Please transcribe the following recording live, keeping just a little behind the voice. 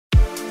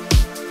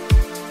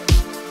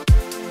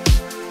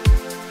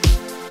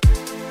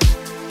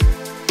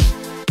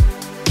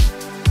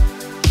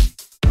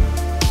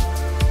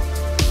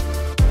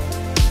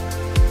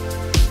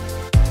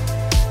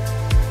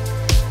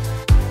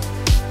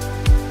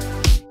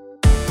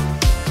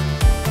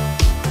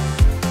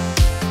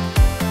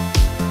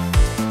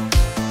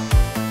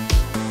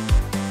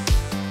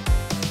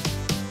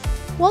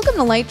Welcome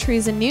to Light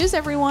Treason News,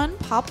 everyone.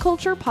 Pop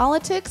culture,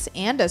 politics,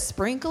 and a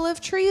sprinkle of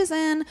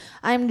treason.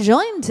 I'm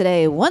joined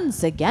today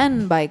once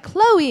again by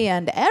Chloe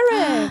and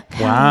Eric.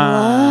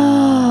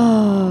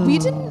 Wow. We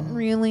didn't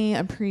really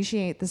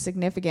appreciate the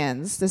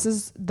significance. This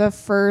is the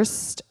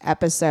first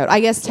episode. I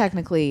guess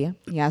technically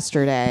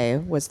yesterday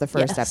was the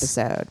first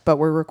episode, but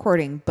we're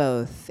recording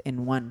both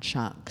in one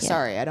chunk. Yeah.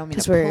 Sorry, I don't mean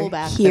to pull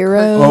back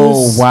heroes. the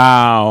curtains. Oh,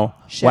 wow.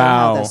 Show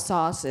how the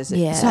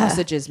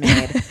sausage is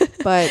made.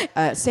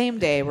 But same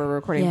day, we're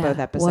recording both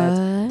episodes.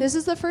 What? This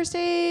is the first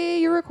day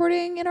you're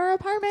recording in our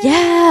apartment.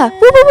 Yeah. Woo!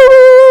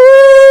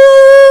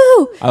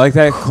 I like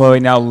that Chloe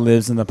now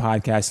lives in the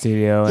podcast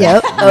studio.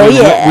 Yep.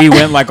 We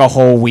went like a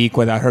whole week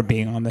without her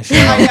being on the show.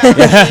 It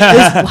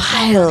was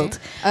wild.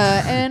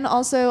 And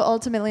also,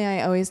 ultimately,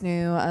 I always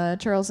knew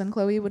Charles and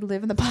Chloe would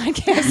live in the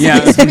podcast. Yeah.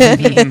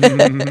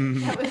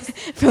 That was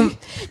from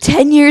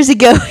 10 years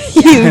ago.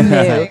 You knew.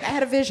 I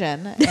had a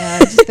vision,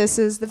 and this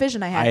is the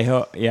vision I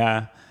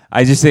had.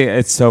 I just think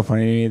it's so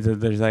funny to me that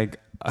there's like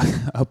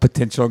a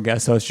potential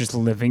guest host just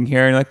living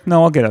here and like,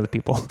 no, I'll get other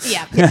people.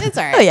 Yeah, it's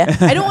all right. Oh, yeah.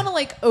 I don't want to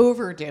like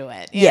overdo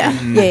it.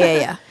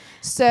 Yeah.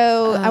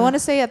 So I want to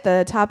say at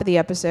the top of the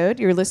episode,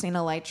 you're listening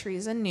to Light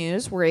Treason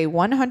News. We're a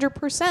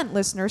 100%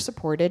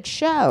 listener-supported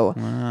show.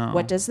 Wow.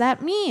 What does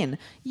that mean?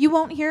 You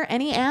won't hear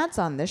any ads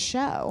on this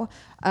show.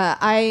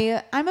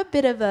 I'm a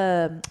bit of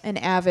an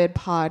avid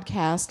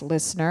podcast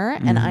listener,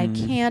 and I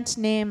can't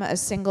name a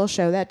single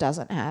show that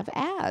doesn't have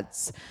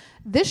ads.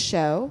 This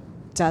show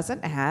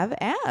doesn't have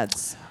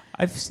ads.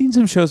 I've seen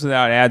some shows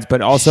without ads, but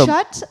also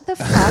shut the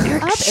fuck up,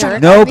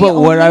 Eric. No, but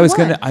what I was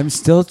I'm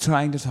still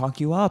trying to talk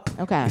you up.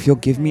 Okay. If you'll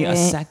give me a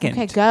second.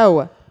 Okay,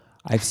 go.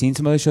 I've seen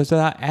some other shows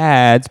without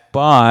ads,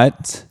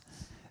 but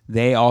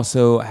they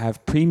also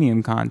have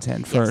premium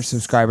content for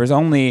subscribers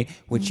only,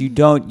 which you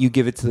don't. You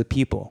give it to the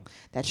people.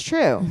 That's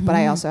true, but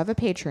I also have a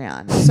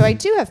Patreon, so I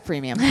do have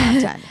premium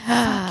content.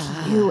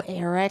 Fuck you,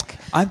 Eric.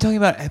 I'm talking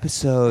about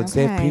episodes.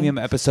 They have premium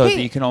episodes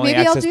that you can only maybe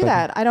access. Maybe I'll do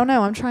that. I don't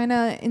know. I'm trying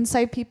to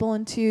incite people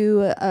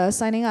into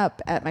signing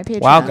up at my Patreon.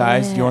 Wow,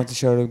 guys, do you want the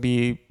show to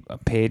be a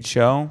paid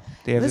show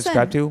they have to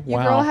subscribe to?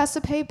 Your girl has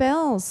to pay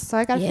bills, so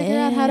I got to figure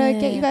out how to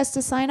get you guys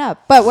to sign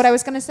up. But what I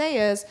was going to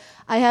say is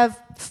I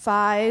have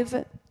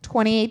 5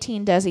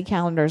 2018 Desi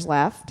calendars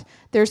left.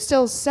 There's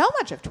still so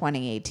much of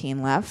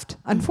 2018 left.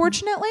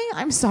 Unfortunately,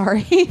 I'm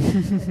sorry.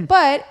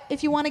 But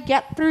if you want to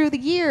get through the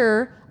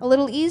year a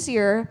little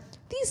easier,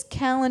 these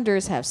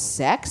calendars have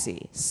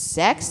sexy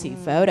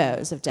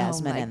photos of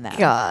Desmond in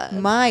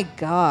them. My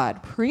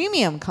God.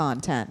 Premium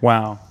content.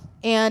 Wow.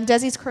 And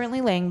Desi's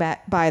currently laying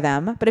by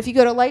them. But if you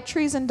go to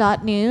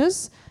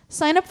lighttreason.news,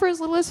 sign up for as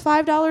little as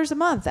 $5 a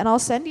month, and I'll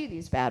send you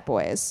these bad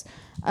boys.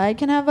 I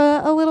can have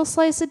a little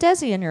slice of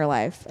Desi in your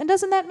life. And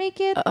doesn't that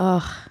make it...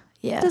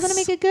 Yes. Doesn't it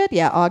make it good?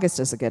 Yeah, August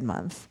is a good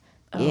month.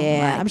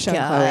 I'm showing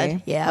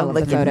Chloe. Yeah, I'm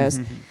looking the photos.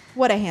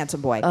 What a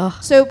handsome boy.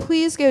 So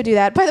please go do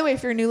that. By the way,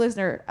 if you're a new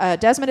listener,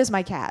 Desmond is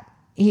my cat.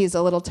 He's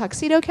a little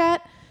tuxedo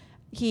cat.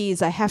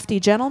 He's a hefty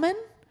gentleman,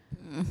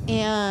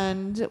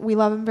 and we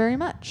love him very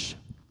much.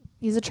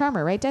 He's a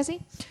charmer, right,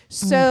 Desi?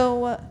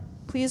 So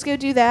please go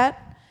do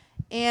that.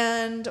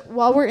 And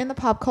while we're in the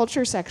pop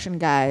culture section,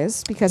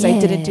 guys, because I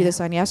didn't do this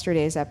on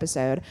yesterday's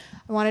episode,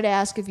 I wanted to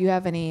ask if you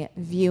have any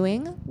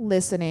viewing,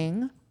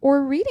 listening,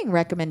 or reading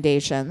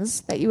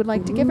recommendations that you would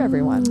like to give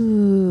everyone.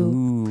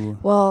 Ooh.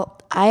 Well,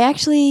 I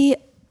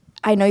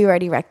know you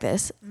already wrecked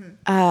this,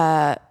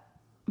 but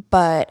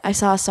I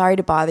saw Sorry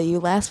to Bother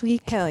You last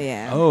week. Hell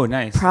yeah. Oh,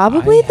 nice.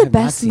 Probably the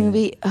best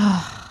movie.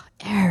 Oh,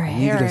 Eric. I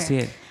need to go see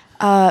it.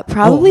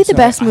 Probably the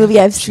best movie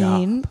I've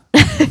seen.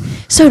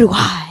 So do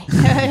I.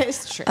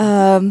 It's true.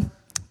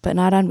 But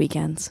not on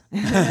weekends.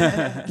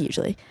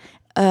 Usually.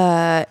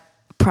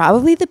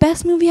 Probably the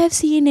best movie I've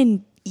seen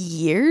in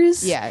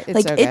years. Yeah, it's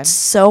like so good. it's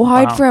so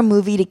hard for a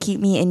movie to keep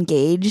me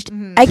engaged.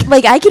 I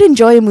could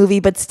enjoy a movie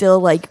but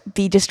still like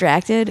be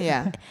distracted.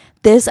 Yeah.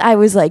 This I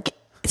was like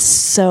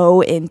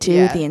so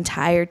into the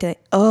entire thing.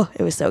 Oh,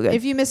 it was so good.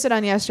 If you missed it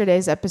on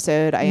yesterday's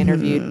episode, I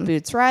interviewed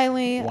Boots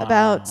Riley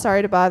about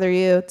Sorry to Bother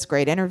You. It's a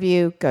great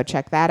interview. Go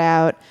check that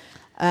out.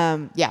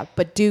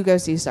 But do go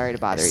see Sorry to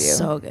Bother You.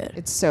 So good.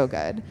 It's so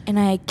good. And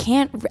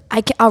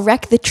I'll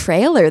wreck the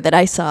trailer that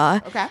I saw.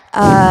 Okay.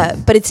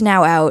 But it's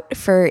now out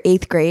for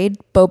 8th grade.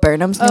 Bo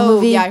Burnham's new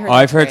movie. Yeah, I heard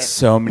I've heard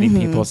so many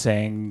people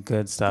saying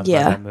good stuff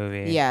about that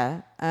movie.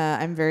 Yeah.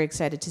 I'm very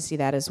excited to see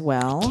that as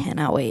well.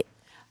 Cannot wait.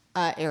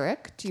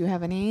 Eric, do you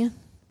have any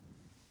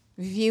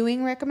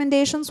viewing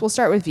recommendations? We'll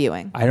start with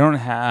viewing. I don't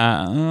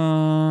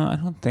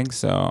think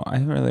so. I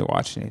haven't really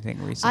watched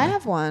anything recently. I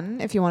have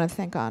one if you want to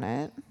think on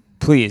it.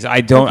 Please, I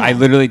don't. Okay. I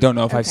literally don't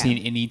know if I've Okay. seen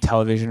any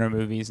television or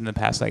movies in the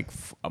past a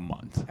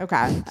month.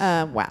 Okay.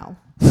 Wow.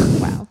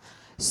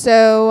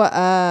 So,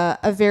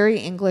 A Very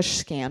English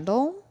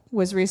Scandal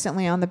was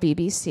recently on the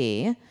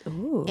BBC.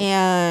 Ooh.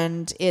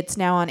 And it's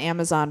now on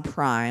Amazon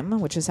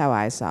Prime, which is how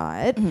I saw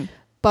it.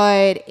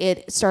 But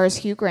it stars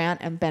Hugh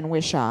Grant and Ben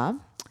Whishaw.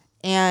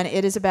 And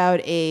it is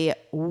about a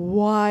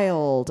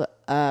wild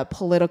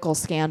political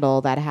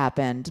scandal that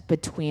happened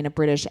between a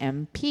British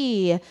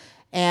MP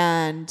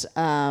and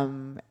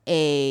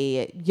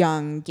a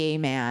young gay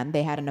man.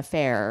 They had an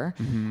affair.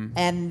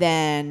 And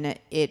then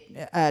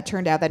it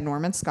turned out that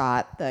Norman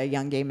Scott, the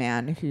young gay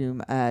man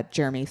whom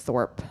Jeremy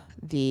Thorpe,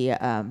 the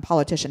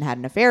politician, had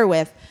an affair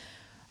with,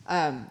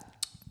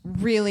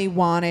 really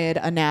wanted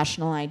a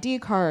national ID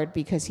card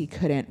because he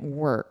couldn't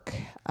work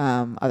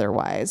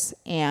otherwise.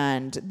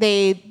 And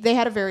they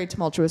had a very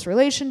tumultuous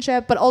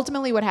relationship, but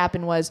ultimately what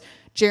happened was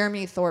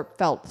Jeremy Thorpe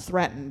felt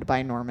threatened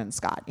by Norman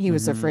Scott. He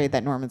was afraid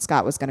that Norman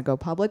Scott was going to go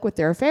public with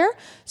their affair.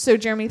 So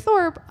Jeremy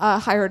Thorpe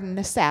hired an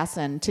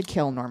assassin to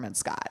kill Norman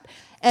Scott.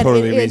 And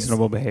totally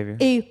reasonable behavior.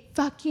 A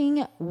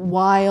fucking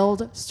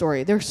wild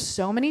story. There's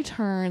so many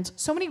turns,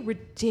 so many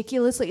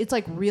ridiculously, it's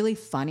like really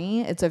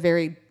funny. It's a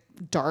very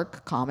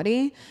dark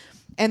comedy.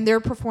 And their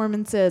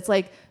performances,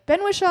 like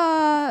Ben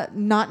Whishaw,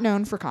 not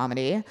known for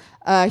comedy.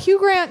 Hugh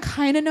Grant,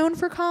 kind of known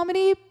for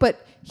comedy,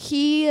 but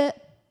he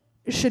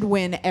should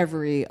win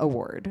every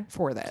award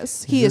for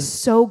this. He is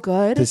so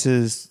good. Is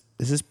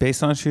this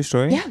based on a true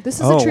story? Yeah,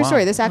 this is a true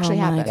story. This actually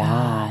happened.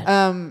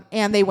 God.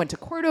 And they went to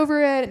court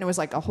over it, and it was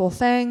like a whole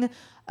thing.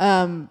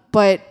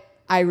 But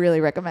I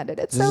really recommend it.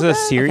 It's This is a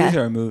series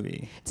or a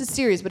movie? It's a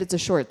series, but it's a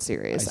short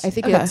series. I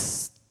think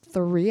it's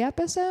 3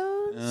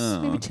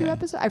 episodes, maybe 2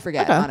 episodes. I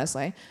forget,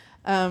 honestly.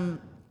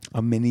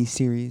 A mini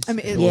series. I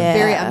mean,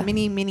 a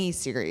mini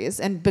series,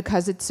 and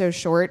because it's so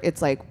short,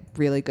 it's like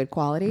really good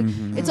quality.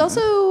 It's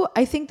also,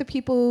 I think, the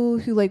people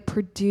who like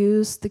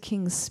produced The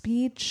King's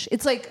Speech.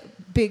 It's like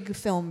big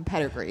film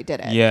pedigree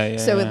did it.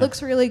 So it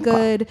looks really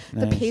good.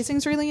 The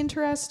pacing's really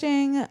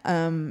interesting,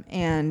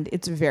 and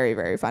it's very,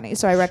 very funny.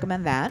 So I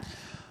recommend that.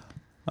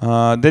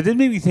 That did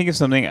make me think of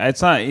something.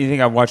 It's not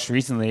anything I've watched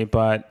recently,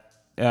 but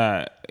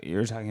you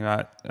were talking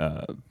about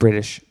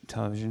British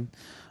television.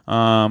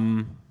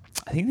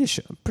 I think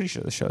I'm pretty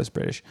sure the show is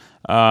British.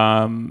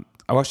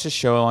 I watched a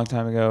show a long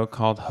time ago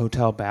called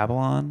Hotel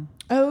Babylon.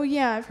 Oh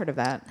yeah, I've heard of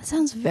that. That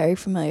sounds very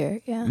familiar.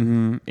 Yeah.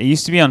 It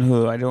used to be on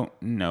Hulu. I don't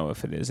know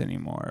if it is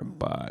anymore,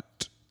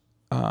 but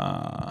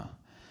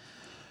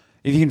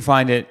if you can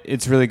find it,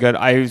 it's really good.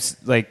 I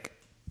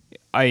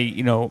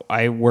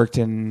worked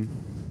in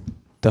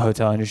the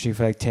hotel industry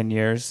for like 10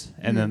 years,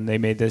 and then they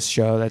made this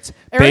show that's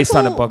based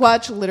on a book.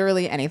 Watch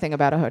literally anything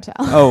about a hotel.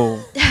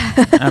 Oh,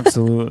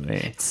 absolutely.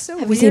 It's so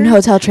Have you seen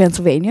Hotel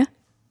Transylvania?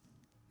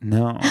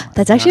 No.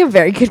 That's actually a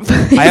very good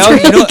book.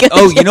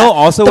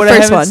 Also what I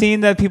haven't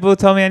seen that people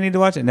tell me I need to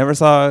watch? I never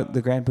saw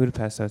the Grand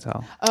Budapest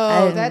Hotel.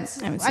 Oh,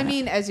 I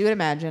mean, as you would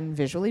imagine,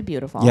 visually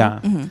beautiful. Yeah.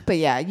 But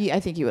yeah, I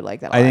think you would like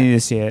that a lot. I need to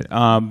see it.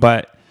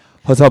 But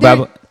Hotel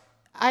Babylon.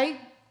 I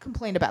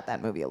complained about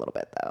that movie a little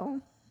bit,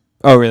 though.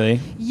 Oh, really?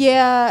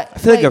 Yeah. I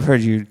feel like I've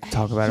heard you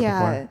talk about it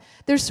before.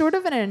 There's sort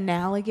of an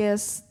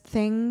analogous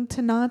thing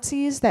to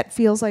Nazis that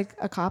feels like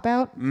a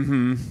cop-out.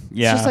 Mm-hmm.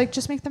 Yeah. It's just like,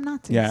 just make them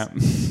Nazis. Yeah.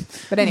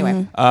 But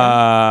anyway.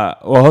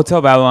 Well, Hotel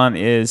Babylon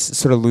is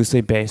sort of loosely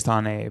based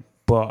on a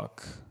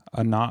book,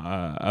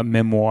 a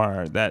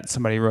memoir that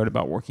somebody wrote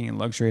about working in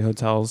luxury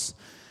hotels.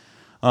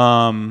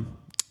 And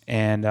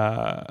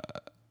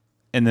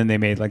then they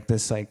made like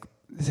this like,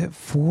 is it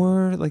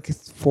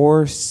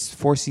four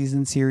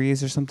season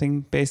series or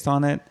something based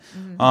on it?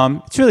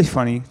 It's really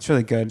funny. It's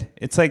really good.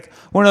 It's like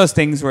one of those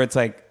things where it's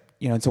like,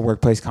 it's a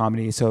workplace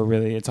comedy. So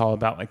really it's all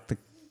about like the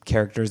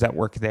characters that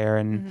work there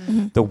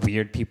and the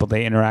weird people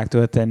they interact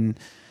with. And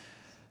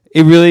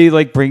it really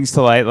like brings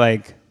to light,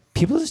 like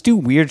people just do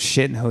weird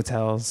shit in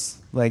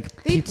hotels.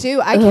 Like they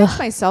do. I catch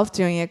myself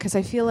doing it because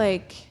I feel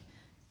like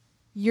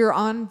you're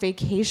on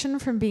vacation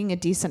from being a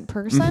decent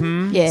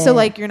person. Yeah. So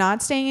like you're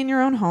not staying in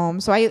your own home.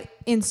 So I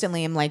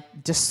instantly am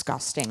like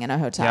disgusing in a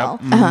hotel.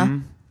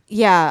 Yep.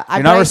 Yeah.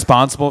 You're not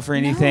responsible for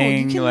anything. No,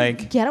 you can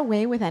like get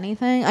away with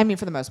anything. I mean,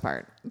 for the most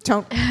part.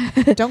 Don't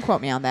quote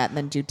me on that and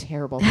then do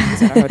terrible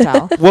things in a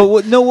hotel.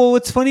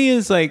 What's funny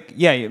is like,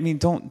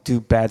 don't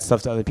do bad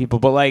stuff to other people.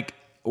 But like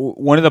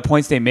one of the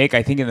points they make,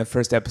 I think in the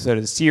first episode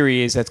of the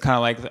series, that's kind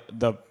of like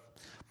the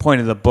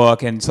point of the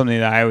book and something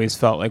that I always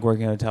felt like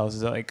working in hotels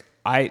is like,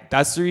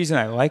 that's the reason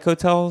I like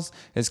hotels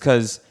is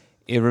because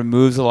it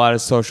removes a lot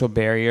of social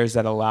barriers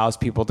that allows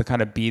people to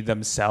kind of be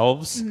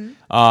themselves.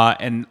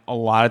 And a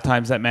lot of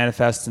times that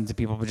manifests into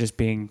people just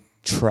being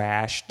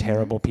trash,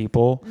 terrible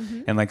people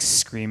and like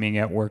screaming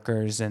at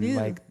workers and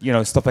like,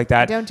 stuff like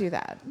that. Don't do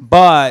that.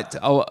 But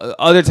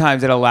other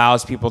times it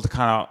allows people to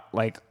kind of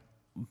like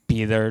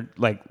be their,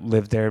 like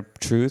live their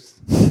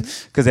truth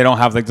because they don't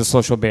have like the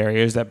social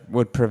barriers that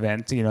would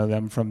prevent,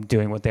 them from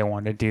doing what they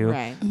want to do.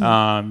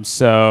 Right.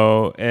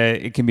 So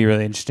it can be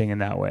really interesting in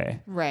that way.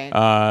 Right.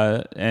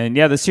 And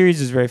yeah, the series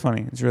is very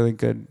funny. It's really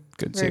good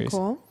Very series.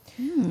 Cool.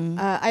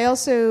 I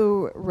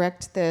also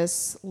wrecked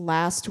this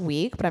last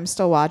week, but I'm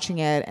still watching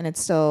it and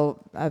it's still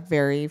a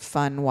very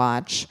fun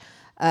watch.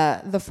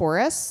 The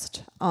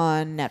Forest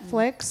on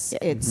Netflix.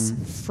 It's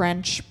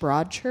French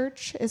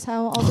Broadchurch is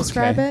how I'll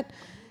describe it.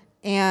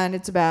 And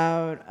it's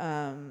about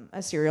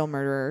a serial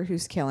murderer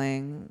who's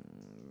killing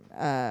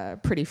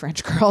pretty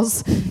French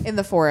girls in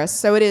the forest.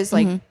 So it is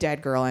like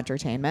dead girl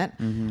entertainment.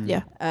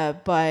 Yeah.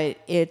 But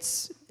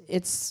it's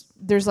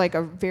there's like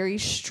a very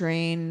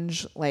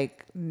strange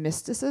like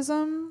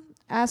mysticism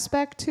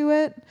aspect to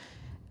it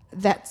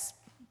that's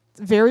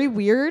very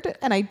weird,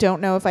 and I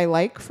don't know if I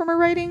like from a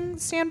writing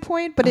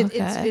standpoint, but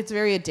it's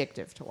very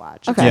addictive to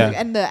watch. Okay. Yeah.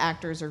 And the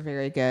actors are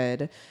very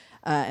good.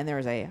 And there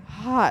was a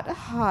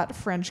hot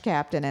French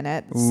captain in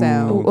it.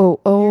 So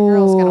your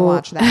girl's going to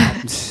watch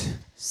that.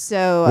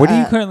 So where do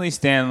you currently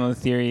stand on the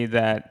theory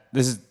that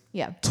this is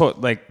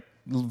like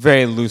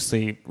very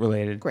loosely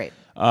related? Great.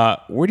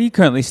 Where do you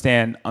currently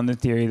stand on the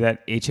theory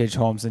that H.H.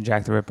 Holmes and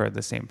Jack the Ripper are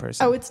the same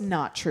person? Oh, it's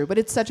not true, but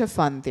it's such a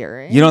fun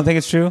theory. You don't think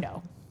it's true?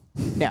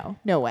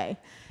 No way.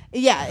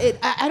 Yeah,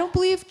 I don't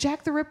believe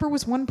Jack the Ripper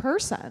was one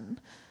person.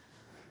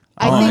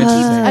 Interesting.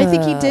 I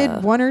think he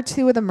did one or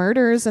two of the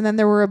murders, and then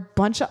there were a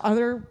bunch of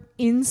other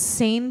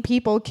insane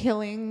people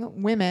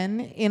killing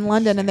women in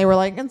London, and they were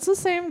like, it's the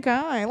same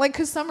guy. Like,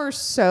 because some are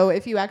so,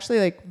 if you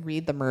actually like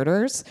read the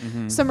murders,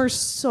 some are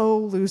so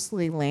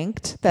loosely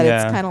linked that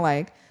it's kind of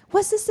like,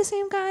 was this the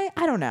same guy?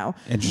 I don't know.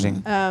 Interesting.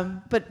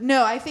 But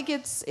no, I think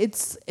it's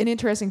an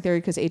interesting theory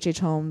because H.H.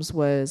 Holmes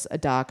was a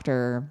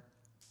doctor,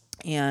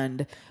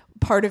 and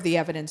part of the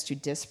evidence to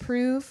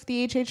disprove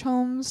the H.H.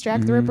 Holmes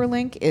Jack the Ripper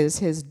link is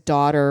his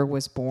daughter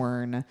was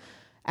born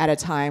at a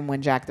time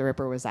when Jack the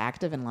Ripper was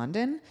active in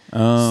London.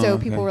 So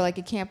people were like,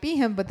 it can't be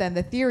him. But then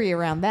the theory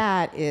around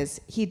that is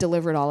he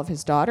delivered all of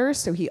his daughters,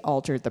 so he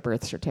altered the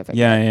birth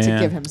certificate to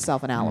give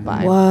himself an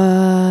alibi.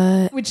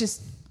 What? Which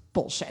is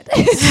bullshit.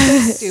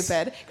 It's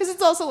stupid. Because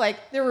it's also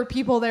like there were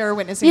people there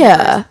witnessing the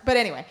birth. But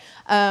anyway,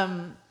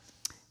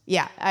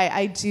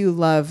 I do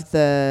love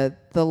the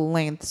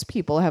lengths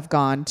people have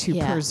gone to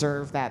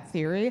preserve that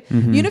theory.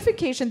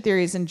 Unification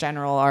theories in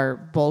general are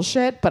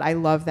bullshit, but I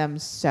love them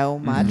so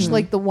much.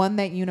 Like the one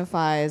that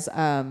unifies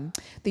the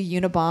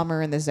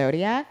Unabomber and the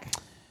Zodiac.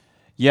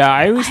 Yeah,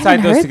 I always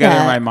tied those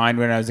together in my mind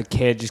when I was a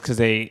kid just because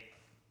I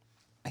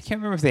can't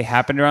remember if they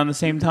happened around the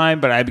same time,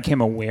 but I became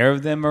aware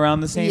of them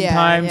around the same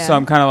time. Yeah. So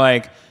I'm kind of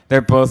like,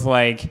 they're both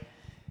like,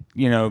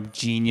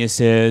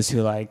 geniuses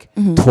who like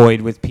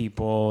toyed with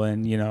people,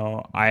 and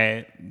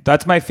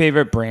that's my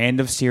favorite brand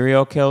of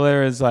serial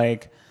killer is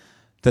like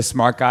the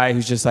smart guy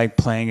who's just like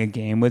playing a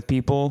game with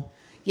people.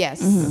 Yes.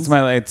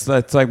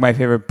 That's like my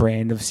favorite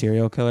brand of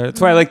serial killer. That's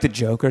why I like the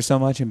Joker so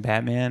much in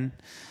Batman.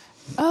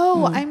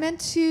 Oh, I meant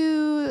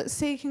to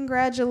say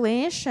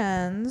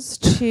congratulations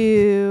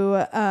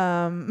to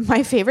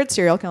my favorite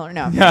serial killer.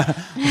 No.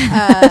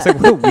 It's like,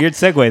 what a weird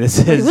segue this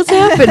is. What's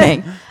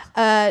happening?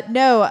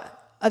 No.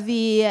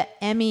 The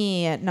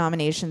Emmy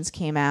nominations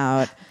came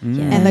out,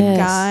 and the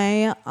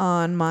guy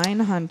on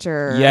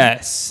Mindhunter.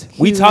 Yes,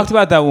 we talked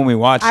about that when we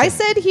watched. I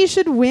said he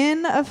should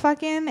win a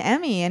fucking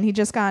Emmy, and he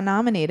just got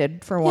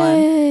nominated for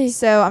one. Yay.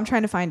 So I'm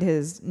trying to find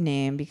his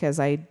name because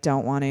I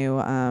don't want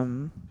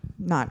to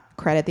not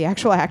credit the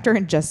actual actor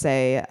and just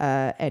say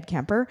Ed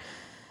Kemper.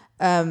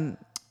 The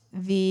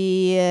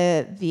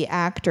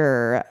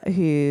actor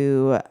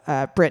who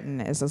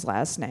Britton is his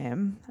last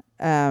name.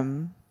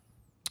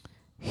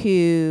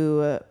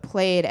 Who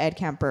played Ed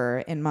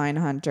Kemper in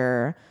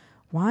Mindhunter.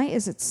 Why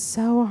is it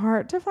so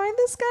hard to find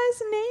this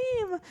guy's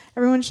name?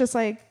 Everyone's just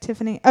like,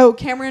 Tiffany. Oh,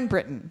 Cameron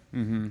Britton.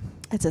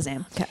 That's his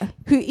name. Okay.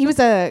 He was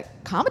a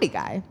comedy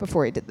guy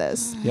before he did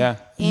this. Yeah.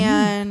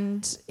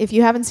 And if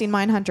you haven't seen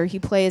Mindhunter, he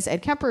plays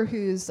Ed Kemper,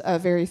 who's a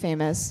very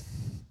famous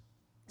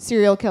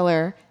serial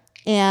killer.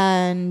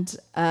 And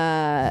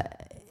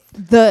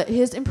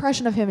his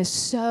impression of him is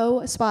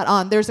so spot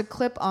on. There's a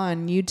clip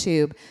on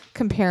YouTube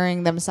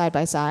comparing them side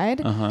by side,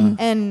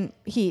 and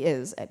he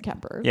is Ed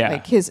Kemper. Yeah.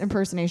 Like his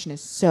impersonation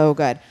is so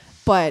good.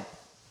 But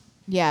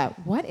yeah,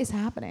 what is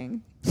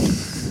happening?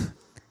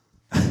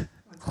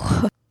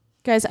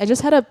 Guys, I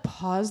just had to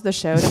pause the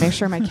show to make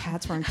sure my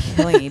cats weren't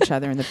killing each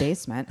other in the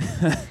basement.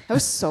 That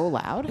was so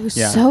loud. It was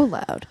so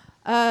loud.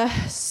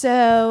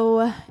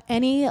 So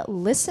any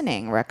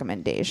listening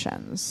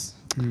recommendations?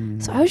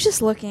 So I was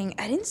just looking.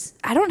 I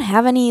don't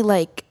have any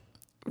like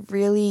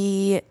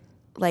really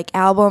like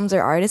albums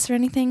or artists or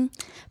anything.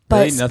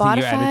 But really? Nothing Spotify,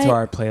 you added to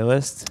our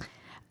playlist?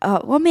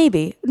 Well,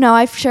 maybe. No,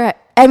 I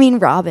mean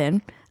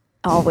Robin.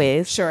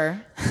 Always.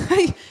 Sure.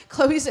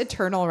 Chloe's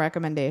eternal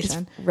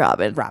recommendation. It's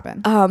Robin.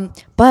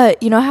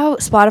 But you know how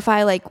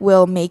Spotify like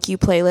will make you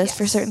playlists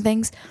for certain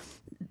things?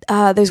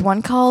 There's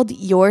one called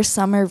Your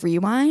Summer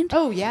Rewind.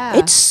 Oh yeah.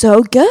 It's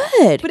so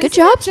good. Good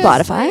job,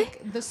 Spotify. Like,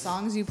 the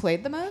songs you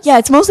played the most? Yeah,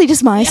 it's mostly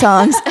just my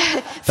songs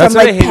from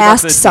like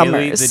past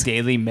summers. The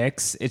daily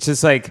mix. It's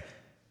just like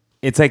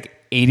it's like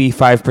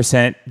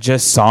 85%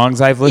 just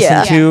songs I've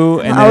listened to,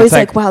 and I'm then always it's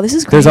like, wow, this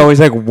is great. There's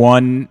always like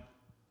one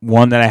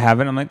that I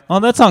haven't. I'm like, oh,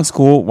 that song's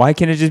cool. Why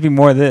can't it just be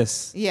more of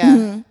this?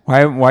 Yeah.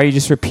 Why are you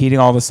just repeating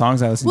all the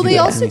songs I listen to? Well, they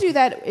also do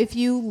that if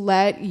you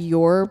let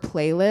your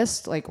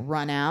playlist like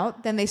run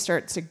out, then they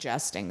start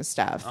suggesting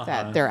stuff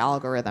that their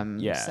algorithm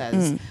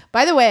says.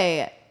 By the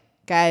way,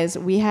 guys,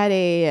 we had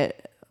a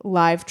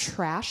live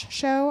trash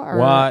show.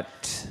 Our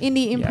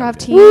indie improv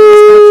team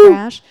was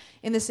trash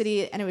in the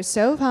city, and it was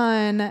so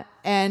fun.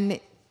 And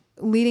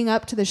leading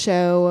up to the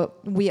show,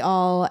 we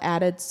all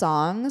added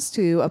songs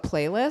to a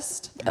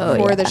playlist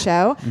for the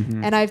show.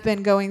 And I've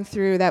been going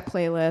through that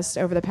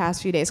playlist over the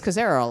past few days because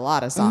there are a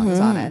lot of songs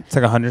on it. It's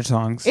like 100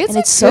 songs.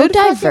 It's so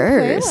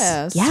diverse.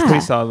 Playlist. Yeah. It's a pretty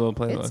solid little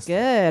playlist. It's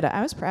good.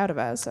 I was proud of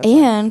us.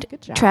 And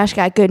good job. Trash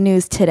got good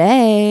news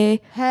today.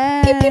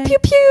 Hey. Pew, pew, pew,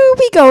 pew.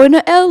 We going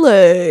to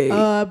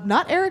LA.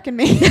 Not Eric and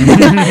me.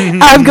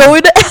 I'm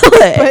going to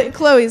LA. But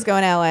Chloe's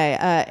going to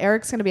LA.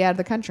 Eric's going to be out of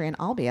the country and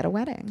I'll be at a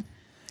wedding.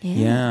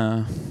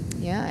 Yeah.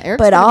 Yeah, Eric's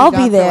But gonna I'll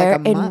gone be for like there, a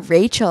and month.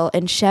 Rachel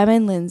and Shem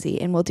and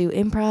Lindsay, and we'll do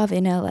improv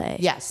in LA.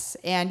 Yes,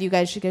 and you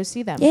guys should go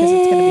see them because it's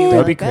going to be really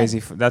That'll be good. crazy.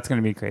 That's going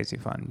to be crazy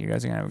fun. You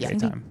guys are going to have a great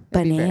time.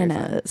 That'd be very fun.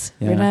 Bananas.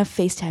 Yeah. We're gonna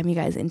FaceTime you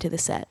guys into the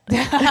set.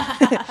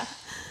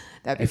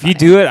 That'd be If funny. you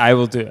do it, I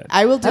will do it.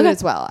 I will do it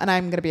as well, and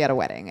I'm going to be at a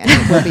wedding, and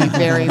it will be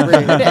very rude,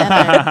 and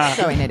I'm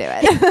going to do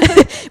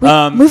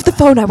it. Move the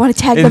phone. I want to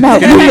tag them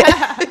out.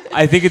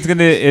 I think it's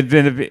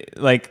gonna be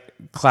like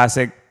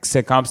classic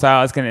sitcom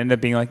style. It's gonna end up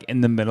being like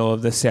in the middle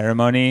of the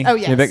ceremony. Oh,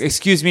 yes. You're like,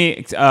 excuse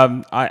me,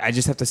 I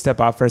just have to step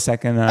out for a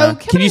second. Kim can you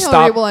and Hillary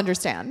stop? will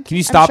understand. Can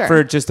you I'm stop sure.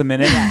 for just a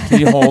minute? Can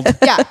you hold?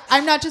 Yeah,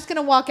 I'm not just going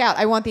to walk out.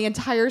 I want the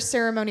entire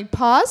ceremony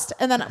paused,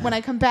 and then when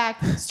I come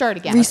back, start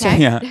again. Restart.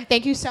 Okay? Yeah.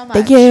 Thank you so much.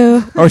 Thank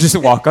you. Or just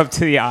walk up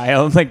to the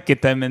aisle and like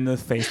get them in the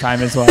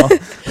FaceTime as well.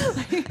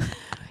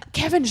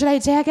 Kevin, should I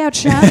tag out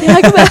Shem?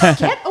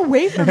 Get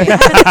away from me.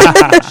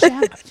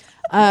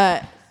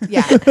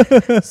 Yeah.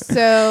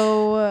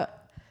 So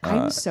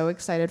I'm so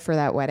excited for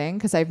that wedding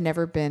because I've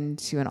never been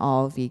to an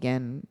all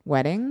vegan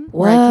wedding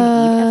where I can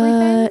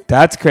eat everything.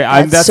 That's great.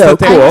 That's so so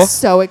cool. cool. I'm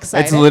so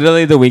excited. It's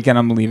literally the weekend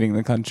I'm leaving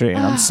the country,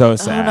 and I'm so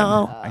sad.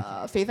 no.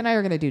 Faith and I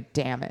are going to do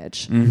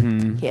damage.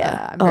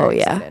 Yeah. I'm very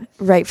yeah. excited.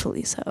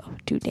 Rightfully so.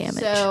 Do damage.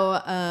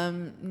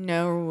 So,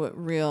 no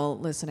real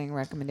listening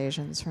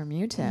recommendations from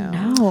you two.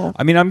 no.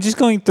 I mean, I'm just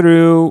going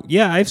through.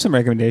 Yeah, I have some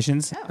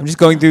recommendations. I'm just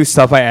going through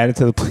stuff I added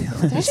to the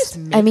playlist. Did I just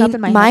make I mean, up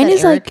in my mine head that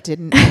is Eric like-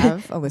 didn't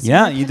have a listening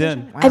Yeah, you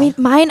recommendation? did. Wow. I mean,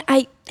 mine,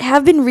 I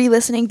have been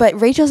re-listening, but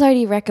Rachel's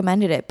already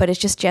recommended it, but it's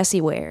just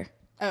Jessie Ware.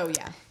 Oh,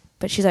 yeah.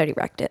 But she's already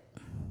wrecked it.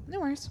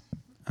 No worries.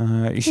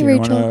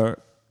 Rachel.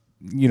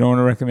 You don't want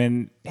to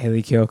recommend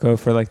Haley Kiyoko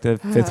for like the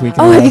fifth week. in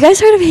a Oh, have row? you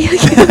guys heard of Haley?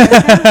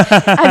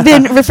 I've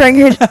been referring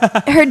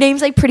her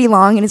name's like pretty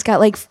long and it's got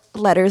like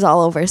letters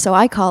all over, so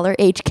I call her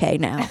HK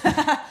now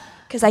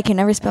because I can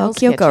never spell Hell's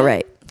Kyoko Kitchen?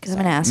 right because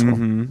I'm an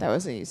asshole. That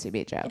was a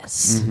UCB joke.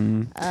 Yes.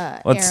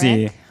 Let's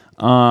see. Eric?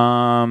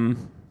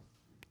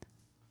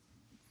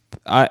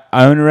 I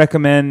want to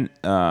recommend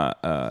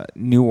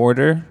New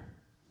Order.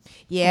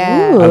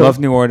 Yeah. Ooh. I love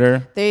New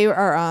Order. They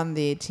are on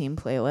the team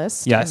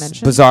playlist. I Yes,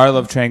 mentioned. Bizarre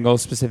Love Triangle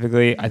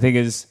specifically. I think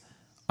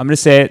I'm gonna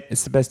say it.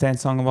 It's the best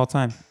dance song of all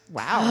time.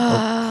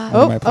 Wow.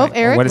 What am I playing?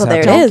 Eric. What is Well, there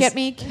it happening? is. Don't get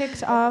me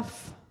kicked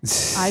off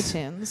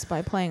iTunes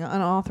by playing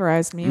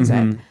unauthorized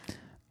music.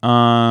 What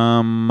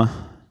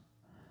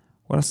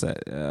else?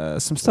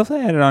 Some stuff I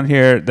added on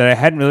here that I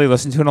hadn't really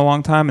listened to in a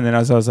long time, and then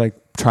as I was like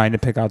trying to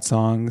pick out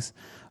songs,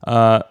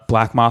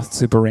 Black Moth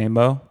Super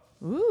Rainbow.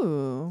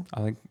 Ooh.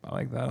 I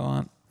like that a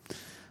lot.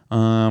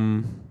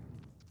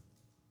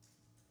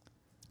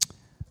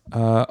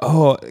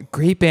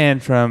 Great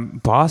band from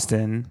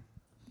Boston.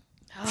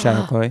 Shout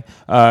out Chloe.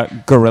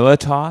 Gorilla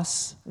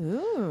Toss.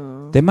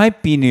 Ooh. They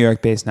might be New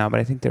York based now, but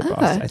I think they're Okay.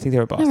 Boston. I think they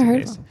were Boston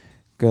heard of based.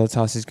 Gorilla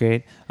Toss is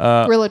great.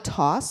 Gorilla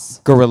Toss.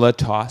 Gorilla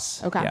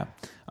Toss. Okay. Yeah.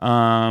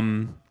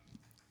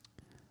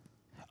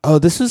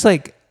 This was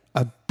like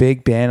a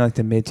big band like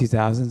the mid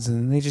 2000s, and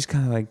then they just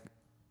kind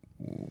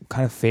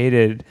of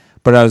faded.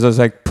 But I was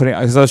like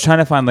because I was trying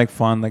to find like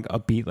fun, like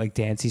upbeat, like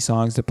dancey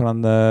songs to put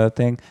on the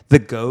thing. The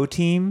Go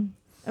Team,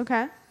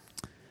 Okay.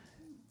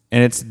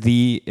 and it's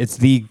the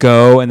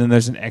Go, and then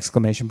there's an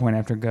exclamation point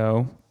after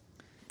Go.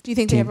 Do you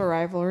think they have a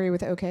rivalry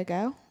with OK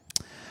Go?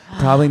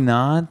 Probably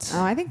not.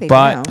 Oh, I think they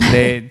but do.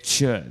 they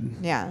should.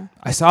 Yeah.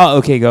 I saw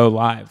OK Go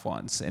live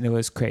once, and it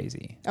was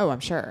crazy. Oh,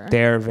 I'm sure.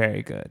 They're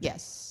very good.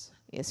 Yes.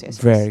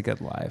 Very good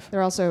live.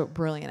 They're also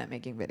brilliant at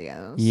making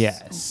videos.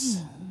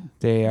 Yes,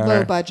 they are.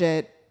 Low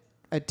budget,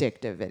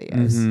 addictive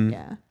videos. Mhm.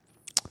 Yeah.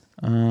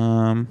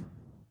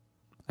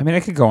 I mean, I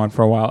could go on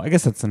for a while. I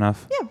guess that's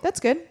enough. Yeah, that's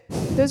good.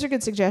 Those are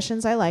good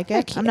suggestions. I like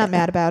it. Heck I'm not yeah.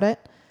 mad about it.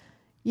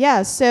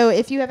 Yeah, so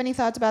if you have any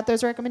thoughts about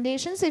those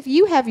recommendations, if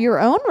you have your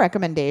own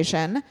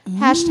recommendation,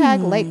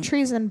 hashtag Like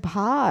Treason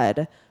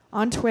Pod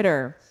on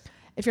Twitter.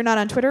 If you're not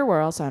on Twitter, we're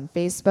also on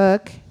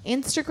Facebook,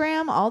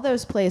 Instagram, all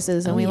those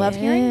places, and we love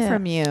hearing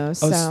from you.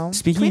 So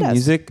Speaking tweet of us.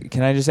 music,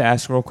 can I just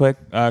ask real quick?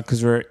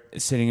 Because we're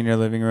sitting in your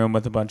living room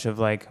with a bunch of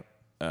like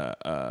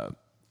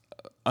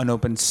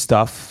unopened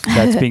stuff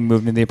that's being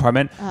moved in the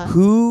apartment.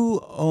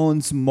 Who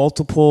owns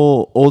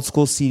multiple old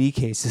school CD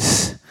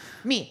cases?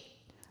 Me.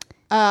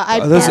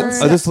 Are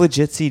those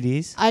legit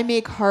CDs? I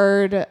make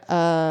hard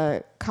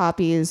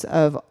copies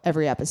of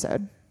every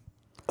episode.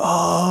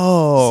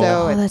 Oh,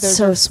 So that's those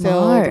so are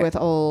smart. filled with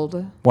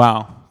old.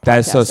 wow. That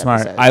is so podcast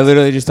smart. episodes. I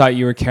literally just thought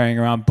you were carrying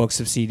around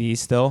books of CDs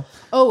still.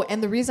 Oh,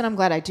 and the reason I'm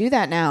glad I do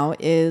that now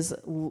is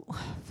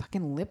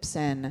fucking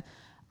Lipson.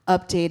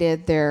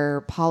 updated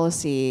their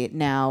policy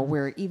now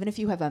where even if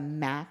you have a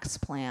max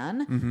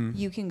plan,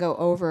 you can go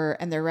over,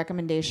 and their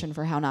recommendation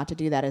for how not to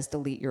do that is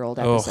delete your old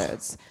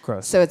episodes.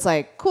 Gross. So it's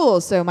like,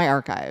 cool, so my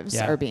archives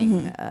are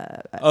being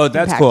that's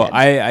impacted. cool.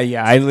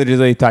 I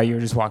literally thought you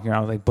were just walking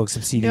around with like books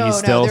of CDs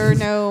still. No, there are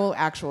no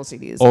actual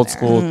CDs Old in there.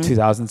 school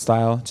 2000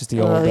 style, just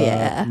the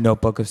old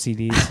notebook of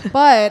CDs.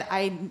 But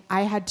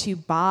I had to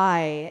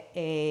buy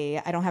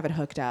I don't have it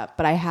hooked up,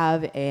 but I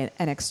have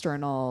an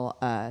external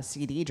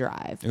CD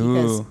drive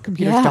because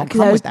computers don't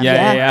come with them.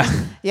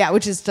 Yeah,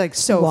 which is like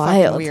so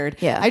fucking weird.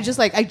 Yeah. I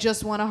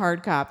just want a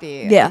hard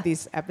copy of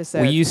these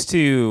episodes. We used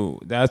to,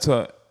 that's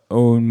what,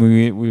 when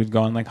we would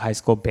go on like high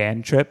school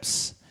band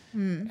trips,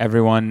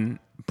 everyone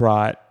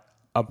brought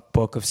a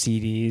book of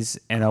CDs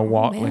and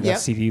a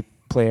CD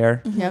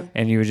player.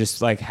 And you would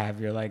just like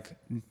have your like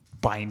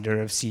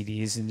binder of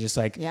CDs and just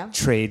like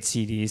trade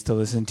CDs to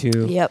listen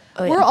to. Yep.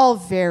 We're all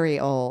very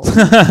old.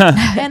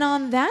 And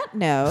on that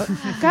note,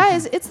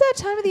 guys, it's that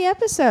time of the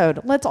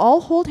episode. Let's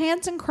all hold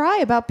hands and cry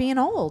about being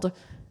old.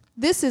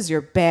 This is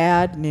your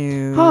bad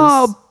news.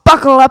 Oh,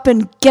 buckle up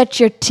and get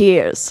your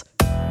tears.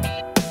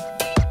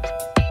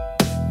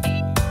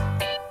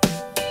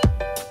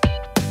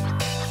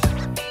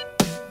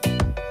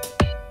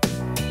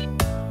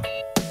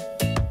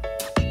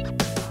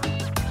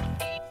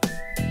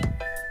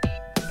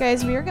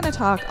 Guys, we are going to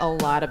talk a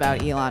lot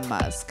about Elon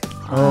Musk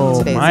on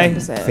today's my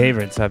episode.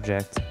 favorite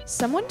subject.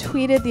 Someone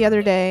tweeted the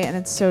other day, and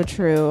it's so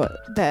true,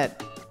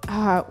 that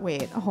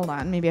wait, hold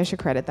on. Maybe I should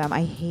credit them.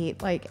 I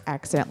hate like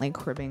accidentally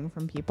cribbing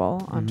from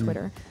people on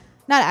Twitter.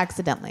 Not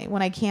accidentally,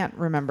 when I can't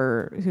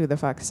remember who the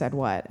fuck said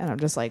what, and I'm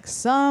just like,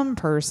 some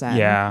person.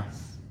 Yeah.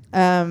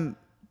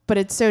 But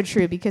it's so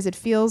true because it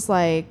feels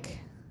like,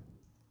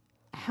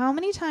 how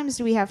many times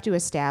do we have to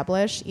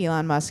establish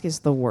Elon Musk is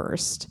the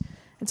worst?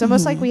 It's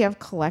almost like we have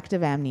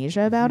collective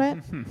amnesia about it.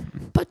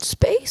 But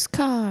space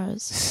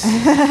cars.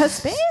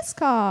 Space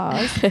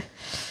cars.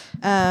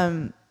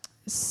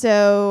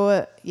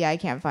 So, yeah, I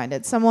can't find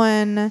it.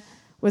 Someone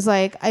was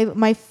like,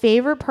 my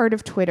favorite part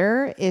of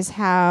Twitter is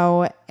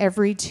how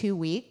every 2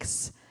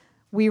 weeks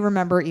we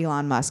remember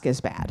Elon Musk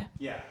is bad.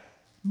 Yeah.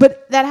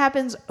 But that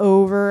happens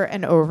over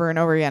and over and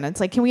over again.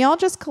 It's like, can we all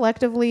just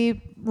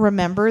collectively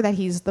remember that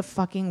he's the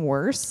fucking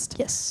worst?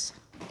 Yes.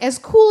 As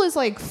cool as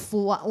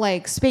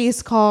like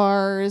space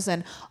cars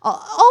and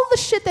all the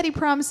shit that he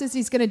promises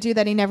he's going to do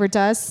that he never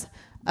does.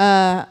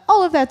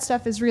 All of that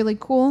stuff is really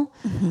cool,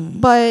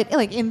 but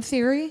like in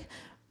theory,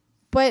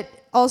 but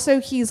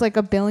also he's like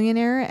a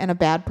billionaire and a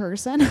bad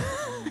person.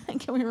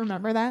 Can we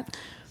remember that?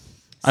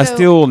 I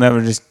still will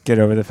never just get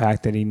over the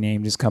fact that he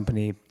named his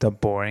company The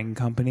Boring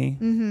Company.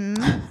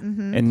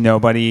 And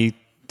nobody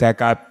that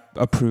got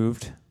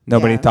approved.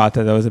 Nobody thought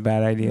that was a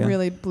bad idea.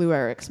 Really blew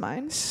Eric's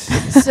mind.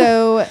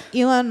 So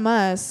Elon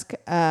Musk,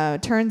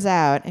 turns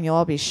out, and you'll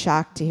all be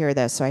shocked to hear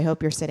this, so I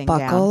hope you're sitting down.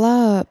 Buckle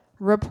up.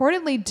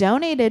 Reportedly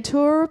donated to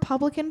a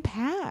Republican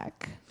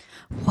PAC.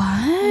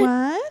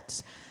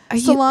 What?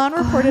 Salon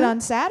reported on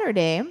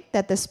Saturday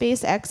that the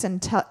SpaceX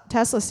and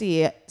Tesla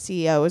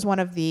CEO is one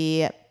of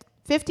the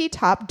 50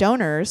 top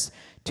donors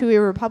to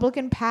a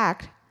Republican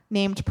PAC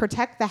named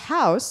Protect the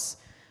House,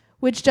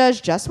 which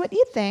does just what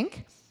you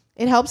think.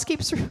 It helps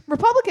keep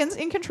Republicans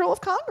in control of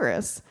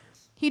Congress.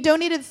 He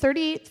donated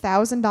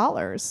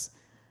 $38,000.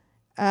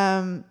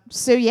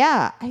 So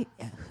yeah,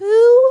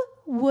 who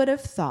would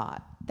have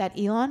thought that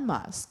Elon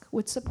Musk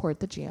would support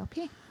the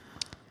GOP?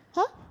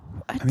 Huh?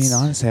 I mean,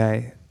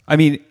 honestly, I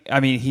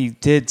mean, he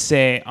did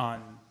say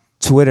on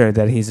Twitter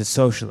that he's a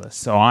socialist,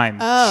 so I'm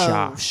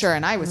shocked. Sure,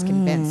 and I was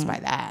convinced by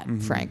that,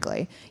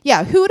 frankly.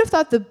 Yeah, who would have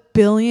thought the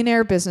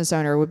billionaire business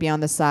owner would be on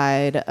the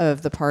side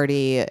of the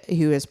party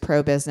who is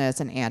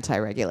pro-business and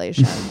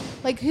anti-regulation?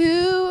 Like,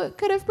 who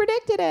could have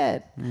predicted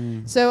it?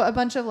 So a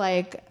bunch of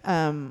like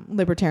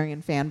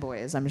libertarian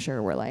fanboys, I'm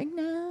sure, were like,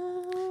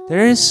 no.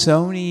 There is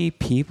so many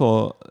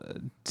people,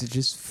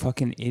 just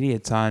fucking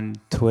idiots on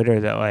Twitter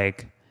that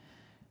like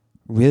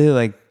really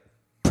like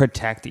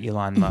protect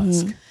Elon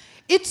Musk.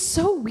 It's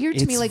so weird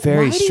to me. Like,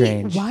 very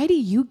strange. Why do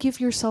you give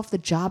yourself the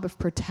job of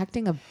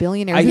protecting a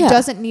billionaire who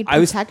doesn't need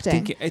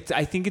protecting?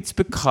 I think it's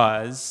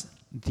because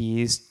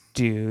these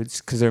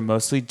dudes, because they're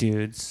mostly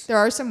dudes. There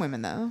are some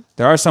women, though.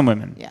 There are some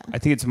women. Yeah. I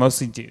think it's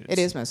mostly dudes. It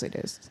is mostly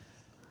dudes.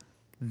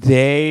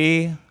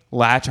 They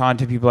latch on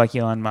to people like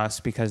Elon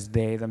Musk because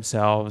they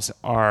themselves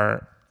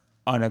are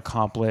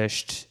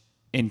unaccomplished,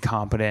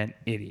 incompetent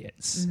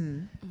idiots.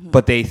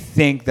 But they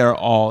think they're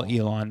all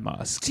Elon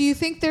Musk. Do you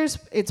think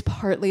it's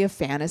partly a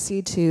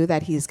fantasy too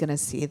that he's going to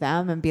see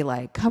them and be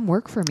like, come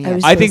work for me?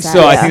 I think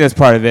so. I think that's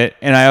part of it.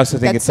 And I also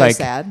think That's it's so like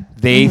sad.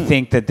 they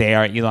think that they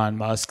are Elon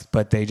Musk,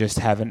 but they just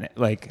haven't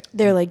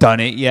They're like done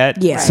it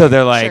yet. Yeah. So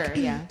they're like, Sure,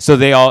 yeah. so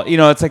they all,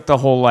 it's like the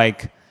whole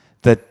like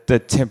the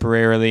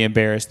temporarily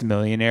embarrassed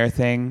millionaire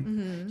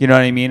thing. You know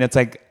what I mean? It's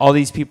like all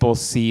these people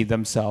see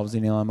themselves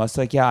in Elon Musk.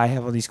 Like, yeah, I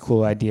have all these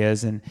cool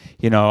ideas, and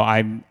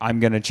I'm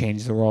gonna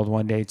change the world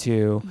one day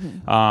too.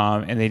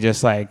 And they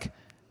just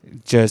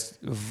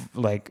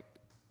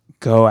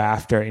go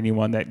after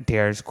anyone that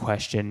dares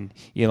question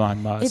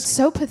Elon Musk. It's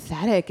so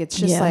pathetic. It's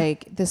just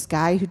like this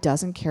guy who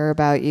doesn't care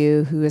about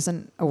you, who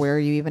isn't aware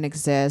you even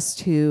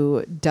exist,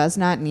 who does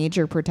not need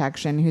your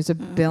protection, who's a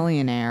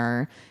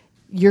billionaire.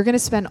 You're going to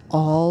spend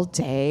all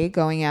day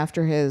going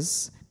after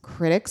his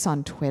critics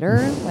on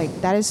Twitter?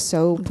 Like, that is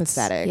so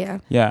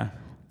pathetic. Yeah.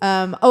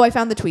 I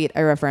found the tweet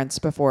I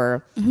referenced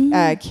before.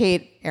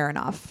 Kate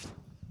Aronoff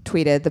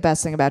tweeted, the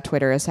best thing about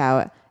Twitter is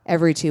how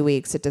every 2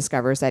 weeks it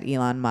discovers that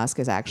Elon Musk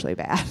is actually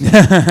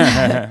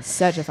bad.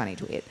 Such a funny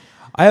tweet.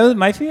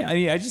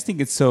 I just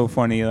think it's so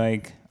funny.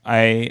 Like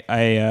something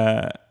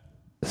I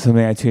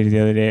tweeted the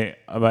other day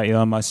about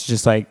Elon Musk,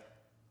 just like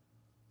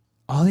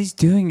all he's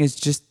doing is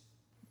just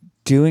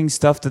doing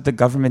stuff that the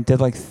government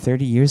did like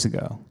 30 years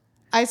ago.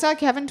 I saw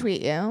Kevin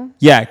tweet you.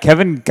 Yeah,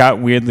 Kevin got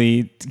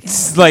weirdly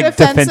like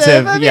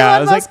defensive. Yeah, I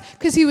was like,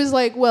 because he was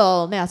like,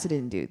 "Well, NASA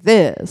didn't do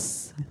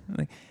this.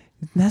 Like,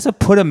 NASA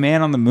put a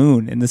man on the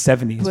moon in the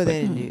 70s, but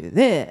they didn't do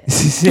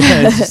this."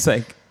 Yeah, it's just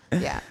like,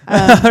 yeah.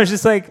 I was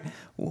just like,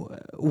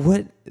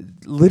 what?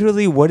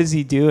 Literally, what is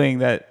he doing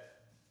that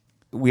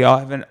we all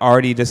haven't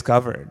already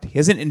discovered? He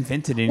hasn't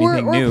invented anything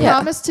or new.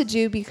 promised to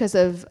do because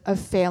of a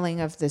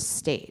failing of the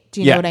state.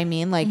 Do you know what I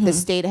mean? Like the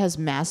state has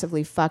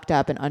massively fucked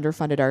up and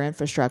underfunded our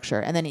infrastructure.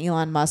 And then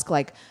Elon Musk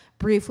like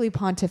briefly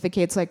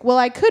pontificates like, well,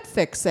 I could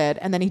fix it.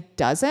 And then he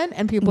doesn't.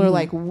 And people are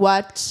like,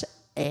 what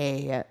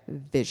a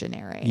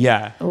visionary.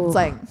 Yeah. It's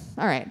like,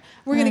 all right,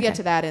 we're going to get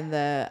to that in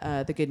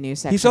the good news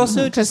section. He's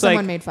also just someone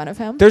like, made fun of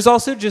him. There's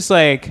also just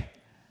like,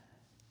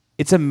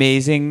 it's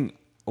amazing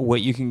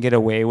what you can get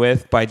away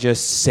with by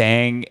just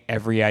saying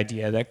every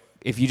idea that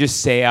if you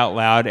just say out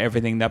loud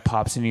everything that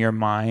pops into your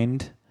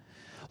mind.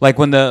 Like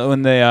when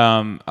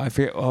the I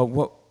forget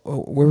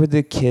where were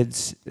the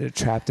kids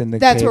trapped in the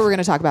That's cave? what we're going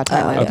to talk about,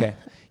 Thailand. Okay.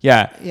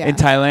 Yeah. In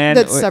Thailand.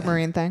 That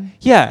submarine thing.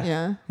 Yeah.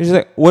 Yeah. It's just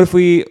like, what if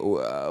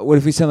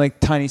we send like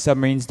tiny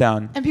submarines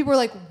down? And people were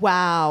like,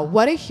 wow,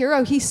 what a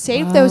hero. He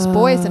saved those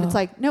boys. And it's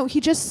like, no, he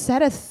just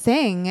said a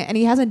thing and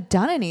he hasn't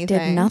done anything.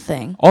 Did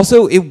nothing.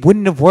 Also, it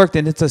wouldn't have worked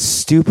and it's a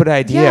stupid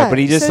idea. Yeah, but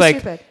he just so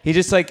like, stupid. he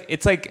just like,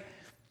 it's like,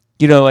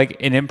 you know, like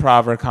in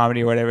improv or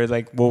comedy or whatever,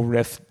 like we'll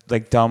riff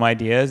like dumb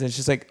ideas. It's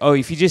just like, oh,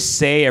 if you just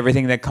say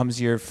everything that comes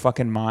to your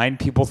fucking mind,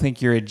 people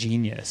think you're a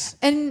genius.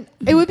 And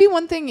it would be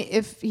one thing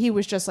if he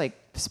was just like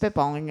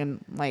spitballing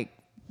and like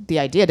the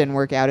idea didn't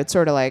work out. It's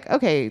sort of like,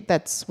 okay,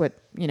 that's what,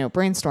 you know,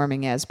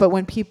 brainstorming is. But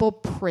when people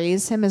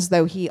praise him as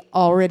though he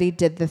already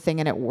did the thing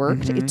and it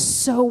worked, it's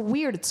so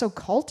weird. It's so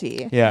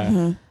culty.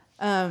 Yeah.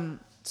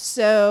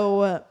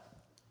 So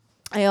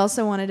I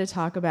also wanted to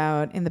talk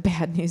about in the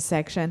bad news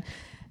section,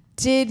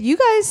 did you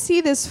guys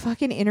see this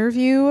fucking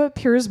interview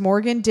Piers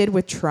Morgan did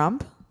with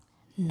Trump?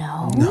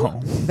 No.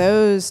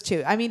 Those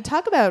two. I mean,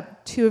 talk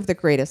about two of the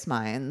greatest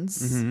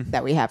minds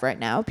that we have right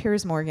now.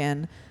 Piers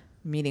Morgan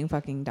meeting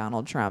fucking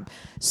Donald Trump.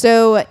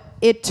 So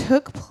it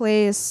took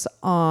place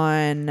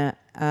on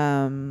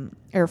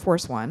Air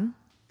Force One.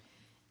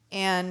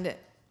 And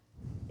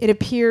it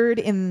appeared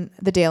in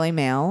the Daily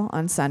Mail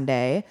on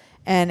Sunday.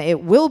 And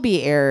it will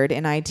be aired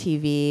in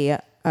ITV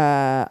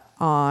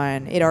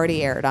it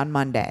already aired on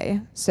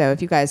Monday. So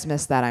if you guys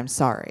missed that, I'm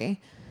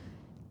sorry.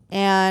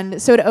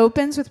 And so it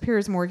opens with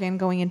Piers Morgan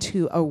going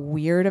into a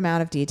weird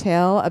amount of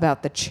detail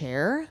about the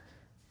chair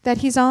that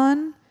he's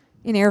on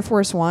in Air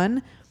Force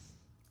One.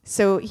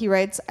 So he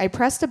writes, I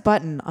pressed a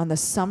button on the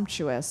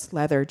sumptuous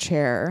leather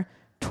chair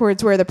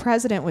towards where the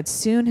president would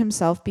soon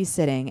himself be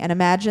sitting and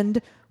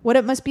imagined what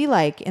it must be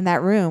like in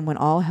that room when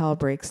all hell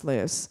breaks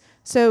loose.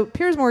 So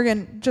Piers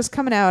Morgan just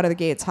coming out of the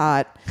gates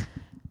hot,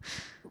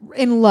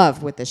 in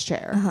love with this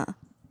chair.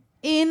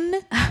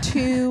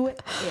 Into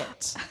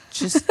it.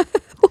 Just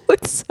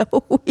It's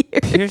so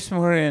weird. Piers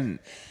Morgan.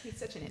 He's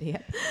such an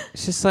idiot.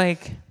 It's just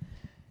like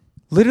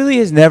literally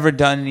has never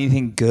done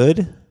anything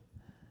good.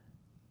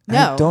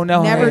 No, I don't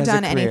know. Never how he has a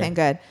done career. anything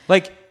good.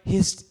 Like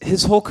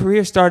his whole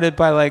career started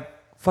by like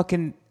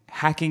fucking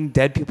hacking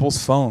dead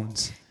people's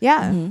phones.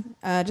 Yeah.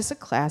 Just a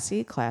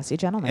classy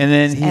gentleman. And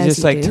then he As just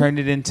you like do. turned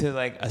it into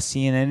like a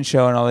CNN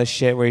show and all this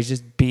shit where he's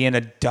just being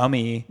a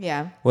dummy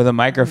with a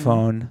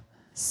microphone.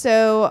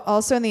 So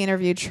also in the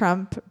interview,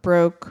 Trump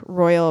broke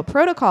royal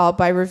protocol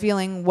by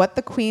revealing what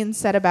the Queen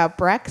said about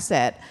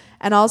Brexit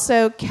and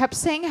also kept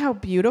saying how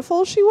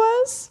beautiful she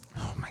was.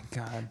 Oh my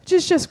God.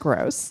 Just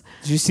gross.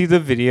 Did you see the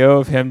video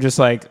of him just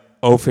like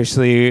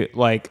officially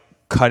like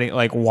cutting,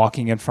 like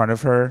walking in front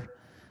of her?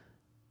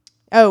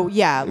 Oh,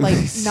 yeah. Like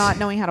not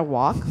knowing how to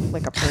walk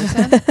like a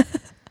person.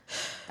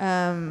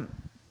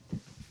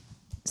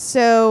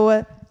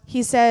 So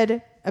he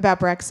said about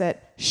Brexit,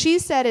 she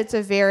said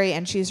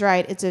and she's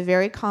right, it's a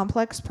very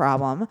complex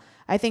problem.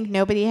 I think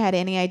nobody had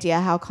any idea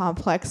how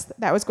complex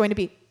that was going to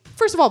be.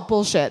 First of all,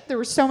 bullshit. There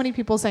were so many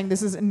people saying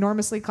this is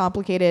enormously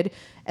complicated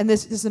and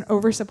this is an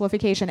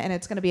oversimplification and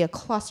it's going to be a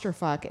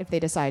clusterfuck if they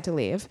decide to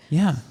leave.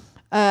 Yeah.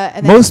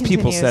 And then Most it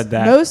people continues. said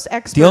that. Most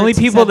experts The only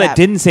people said that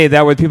didn't say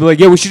that were people like,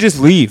 yeah, we should just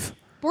leave.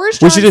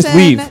 Boris We should Johnson, just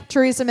leave.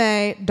 Theresa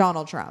May,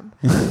 Donald Trump.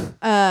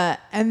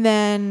 And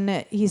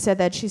then she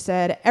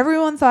said,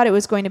 everyone thought it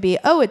was going to be,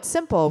 oh, it's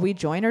simple. We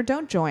join or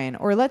don't join,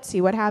 or let's see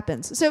what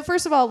happens. So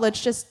first of all,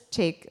 let's just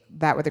take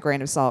that with a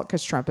grain of salt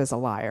because Trump is a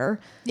liar.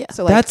 Yeah.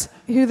 So like,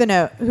 who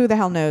the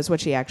hell knows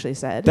what she actually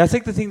said? That's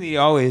like the thing that he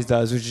always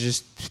does, which is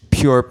just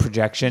pure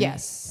projection.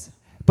 Yes.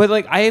 But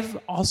like I've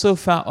also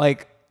found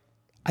like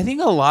I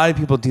think a lot of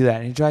people do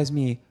that, and it drives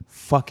me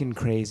fucking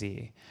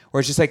crazy. Where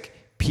it's just like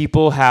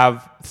people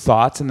have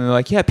thoughts, and they're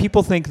like, "Yeah,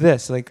 people think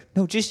this." Like,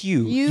 no, just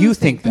you. You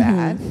think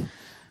that.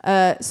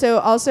 Mm-hmm. So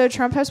also,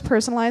 Trump has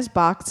personalized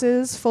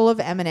boxes full of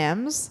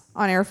M&Ms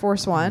on Air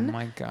Force One, Oh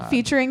my God.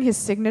 featuring his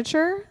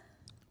signature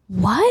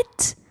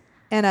What?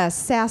 and a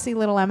sassy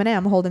little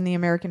M&M holding the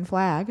American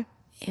flag.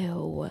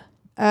 Ew.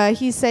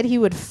 He said he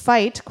would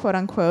fight, quote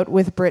unquote,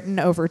 with Britain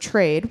over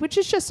trade, which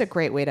is just a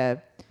great way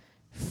to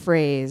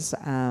phrase,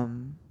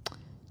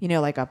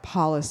 like a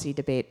policy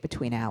debate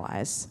between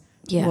allies.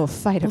 Yeah. We'll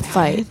fight about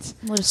fight. it.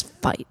 We'll just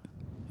fight.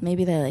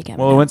 Maybe they like M&Ms.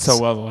 Well, it went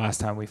so well the last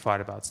time we fought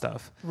about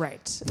stuff.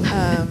 Right.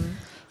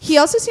 He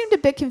also seemed a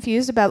bit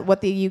confused about what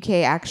the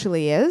UK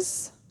actually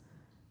is.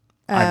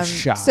 I'm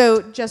shocked.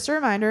 So just a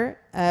reminder,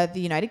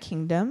 the United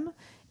Kingdom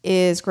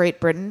is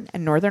Great Britain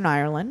and Northern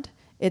Ireland.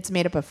 It's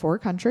made up of 4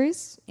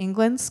 countries,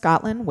 England,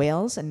 Scotland,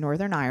 Wales, and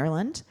Northern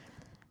Ireland.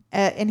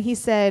 And he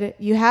said,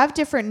 you have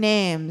different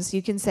names.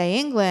 You can say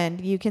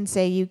England, you can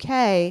say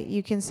UK,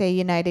 you can say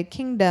United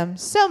Kingdom.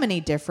 So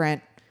many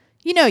different.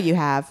 You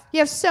have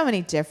so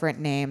many different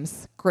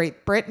names.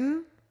 Great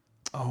Britain.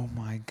 Oh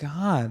my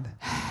God.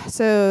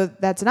 So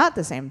that's not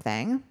the same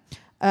thing.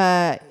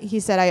 He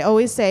said, I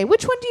always say,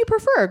 which one do you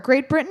prefer?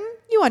 Great Britain?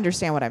 You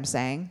understand what I'm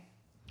saying.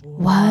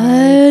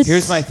 What?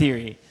 Here's my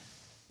theory.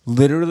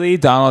 Literally,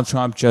 Donald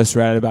Trump just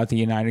read about the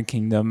United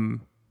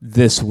Kingdom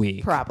this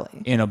week.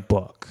 Probably. In a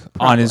book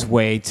on his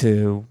way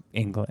to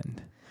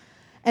England.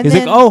 And He's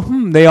then,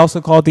 like, they also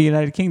call it the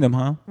United Kingdom,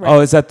 huh? Right. Oh,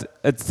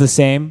 it's the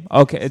same?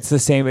 Okay, it's the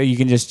same, but you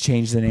can just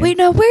change the name. Wait,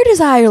 now where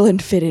does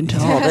Ireland fit into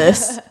all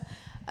this?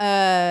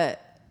 and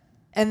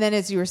then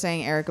as you were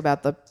saying, Eric,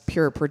 about the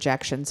pure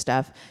projection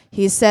stuff,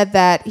 he said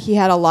that he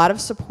had a lot of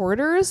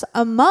supporters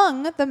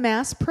among the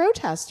mass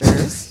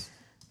protesters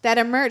that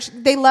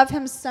emerged. They love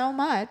him so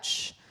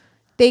much,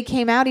 they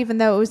came out even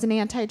though it was an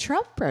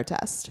anti-Trump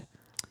protest.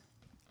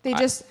 They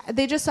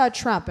just saw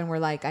Trump and were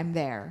like, I'm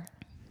there.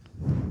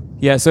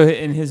 Yeah, so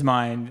in his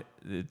mind,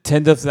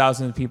 tens of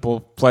thousands of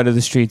people fled to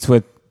the streets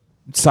with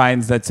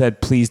signs that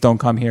said, please don't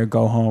come here,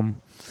 go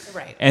home.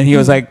 Right. And he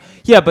was like,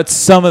 yeah, but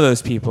some of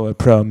those people are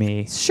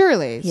pro-me.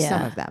 Surely, Yeah.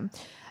 some of them.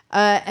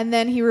 And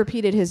then he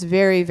repeated his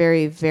very,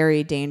 very,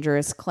 very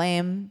dangerous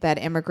claim that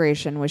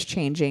immigration was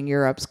changing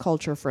Europe's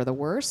culture for the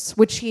worse,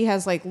 which he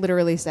has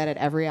literally said at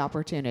every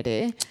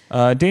opportunity.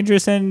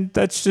 Dangerous, and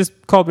that's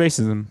just called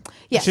racism.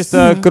 Yes. It's just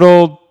a good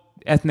old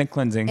ethnic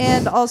cleansing.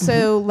 And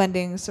also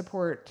lending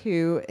support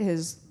to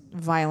his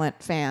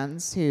violent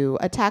fans who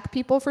attack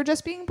people for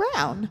just being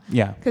brown.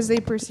 Yeah. Because they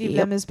perceive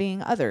them as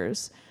being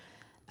others.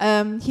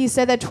 He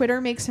said that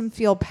Twitter makes him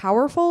feel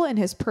powerful in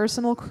his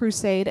personal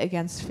crusade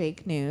against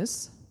fake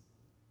news.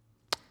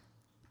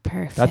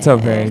 Perfect. That's a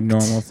very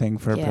normal thing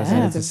for a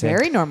president It's to a say.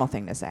 very normal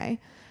thing to say.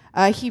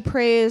 He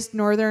praised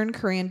Northern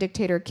Korean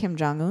dictator Kim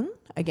Jong-un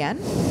again.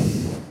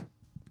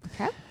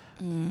 Okay.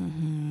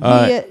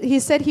 He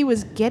said he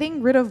was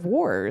getting rid of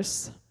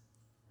wars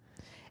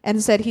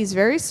and said he's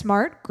very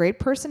smart, great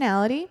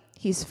personality.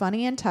 He's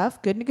funny and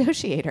tough, good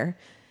negotiator.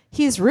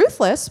 He's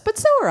ruthless, but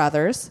so are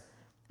others.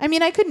 I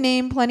mean, I could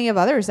name plenty of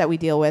others that we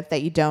deal with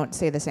that you don't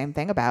say the same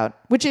thing about,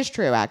 which is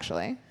true,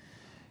 actually.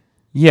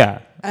 Yeah,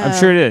 I'm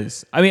sure it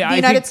is. I mean, The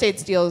United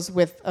States deals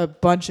with a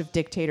bunch of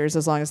dictators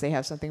as long as they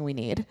have something we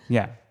need.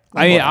 Yeah.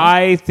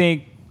 I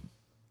think,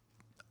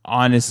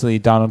 honestly,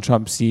 Donald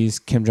Trump sees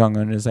Kim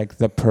Jong-un as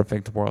the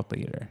perfect world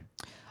leader.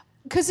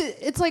 Because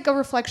it's like a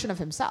reflection of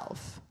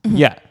himself.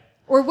 Yeah.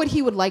 Or what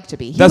he would like to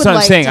be. That's what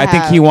I'm saying. I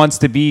think he wants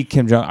to be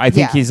Kim Jong. I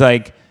think he's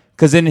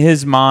because in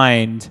his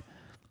mind,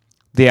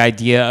 the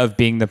idea of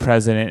being the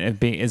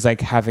president is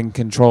having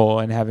control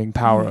and having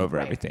power over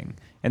everything,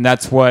 and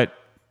that's what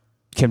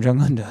Kim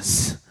Jong Un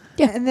does.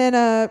 Yeah. And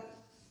then,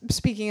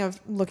 speaking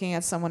of looking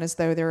at someone as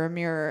though they're a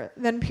mirror,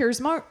 then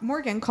Piers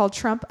Morgan called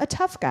Trump a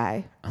tough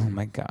guy. Oh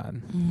my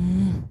God.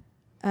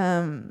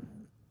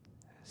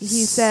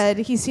 He said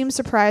he seemed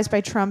surprised by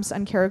Trump's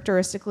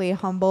uncharacteristically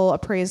humble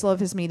appraisal of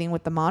his meeting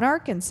with the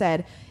monarch and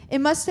said, it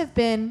must have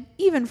been,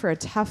 even for a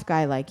tough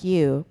guy like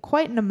you,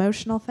 quite an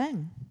emotional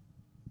thing.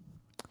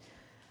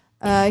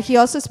 He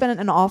also spent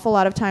an awful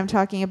lot of time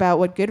talking about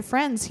what good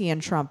friends he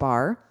and Trump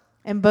are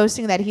and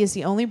boasting that he is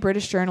the only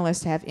British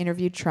journalist to have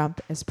interviewed Trump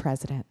as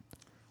president.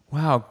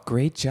 Wow,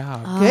 great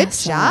job. Good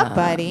job,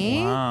 buddy.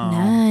 Wow.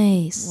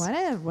 Nice.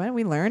 What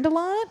we learned a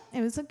lot.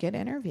 It was a good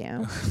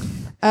interview. Did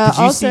you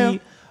also,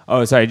 see?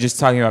 Oh, sorry. Just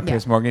talking about Yeah.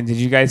 Piers Morgan. Did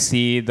you guys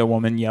see the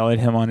woman yell at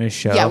him on his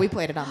show? yeah, we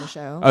played it on the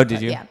show. Oh,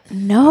 did you? Yeah.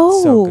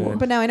 No. So good.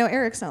 But now I know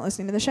Eric's not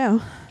listening to the show.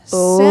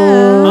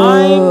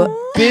 Oh.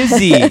 I'm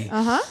busy.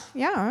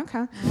 Yeah,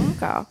 okay.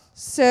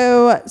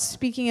 So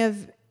speaking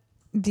of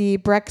the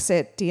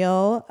Brexit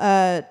deal,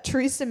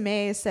 Theresa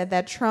May said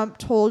that Trump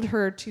told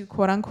her to,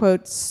 quote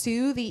unquote,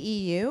 sue the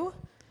EU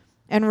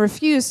and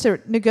refuse to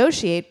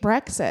negotiate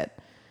Brexit,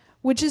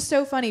 which is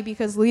so funny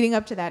because leading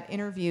up to that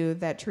interview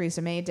that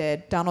Theresa May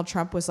did, Donald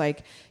Trump was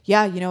like,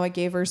 yeah, I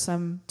gave her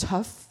some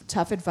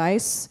tough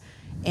advice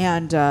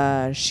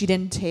and she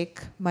didn't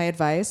take my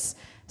advice.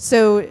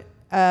 So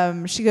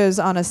she goes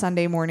on a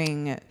Sunday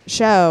morning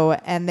show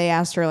and they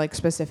asked her like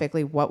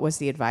specifically what was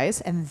the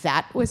advice, and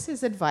that was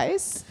his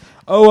advice.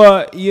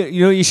 Oh, you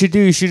know what you should do?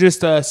 You should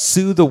just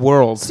sue the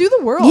world. Sue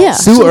the world. Yeah.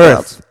 Sue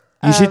Earth.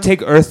 You should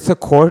take Earth to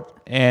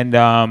court, and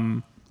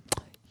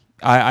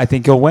I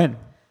think you'll win.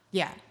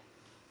 Yeah.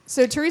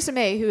 So Theresa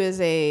May, who is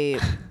a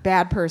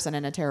bad person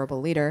and a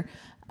terrible leader,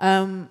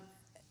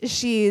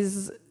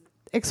 she's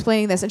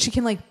explaining this, and she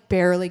can like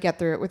barely get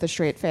through it with a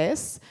straight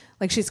face.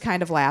 Like she's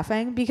kind of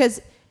laughing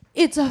because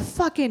it's a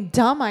fucking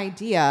dumb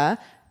idea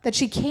that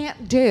she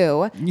can't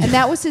do. And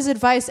that was his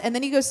advice. And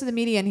then he goes to the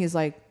media and he's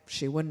like,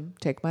 she wouldn't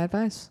take my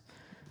advice.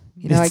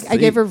 I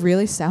gave her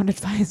really sound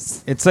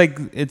advice. It's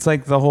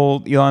like the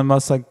whole Elon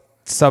Musk like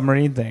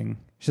submarine thing.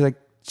 She's like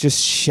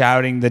just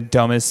shouting the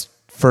dumbest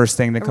first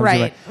thing that comes to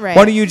mind. Right.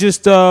 Why don't you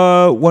just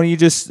go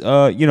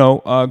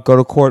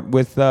to court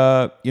with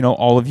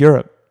all of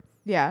Europe?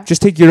 Yeah.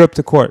 Just take Europe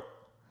to court.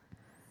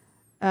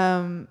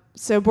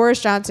 So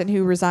Boris Johnson,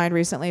 who resigned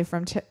recently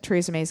from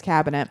Theresa May's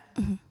cabinet,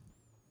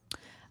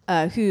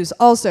 who's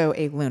also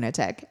a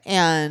lunatic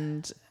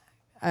and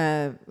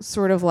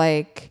sort of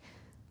like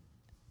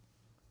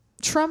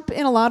Trump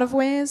in a lot of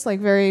ways, like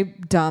very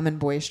dumb and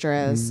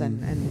boisterous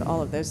and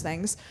all of those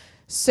things.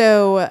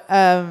 So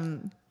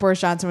Boris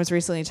Johnson was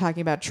recently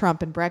talking about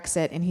Trump and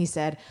Brexit, and he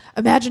said,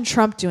 imagine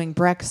Trump doing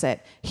Brexit.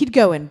 He'd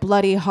go in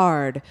bloody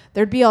hard.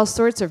 There'd be all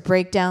sorts of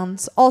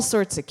breakdowns, all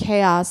sorts of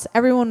chaos.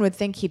 Everyone would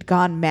think he'd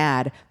gone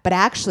mad, but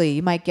actually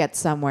you might get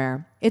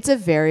somewhere. It's a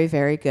very,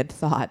 very good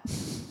thought.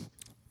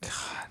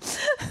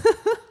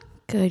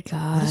 Good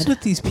God. What's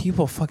with these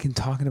people fucking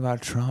talking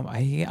about Trump?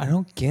 I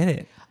don't get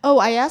it. Oh,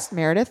 I asked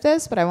Meredith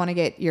this, but I want to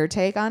get your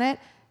take on it.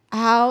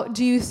 How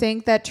do you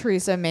think that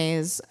Theresa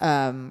May's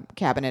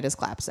cabinet is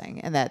collapsing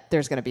and that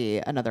there's going to be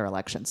another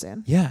election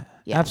soon? Yeah,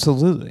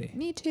 absolutely.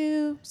 Me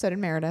too. So did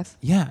Meredith.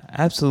 Yeah,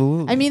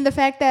 absolutely. I mean, the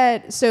fact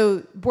that,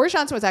 so Boris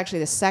Johnson was actually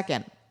the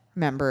second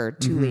member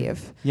to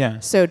leave. Yeah.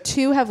 So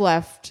 2 have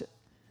left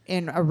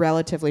in a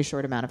relatively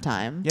short amount of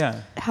time.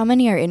 Yeah. How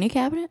many are in a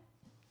cabinet?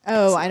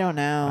 Oh, I don't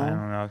know. I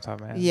don't know off the top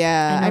of my head.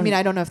 Yeah. I mean,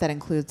 I don't know if that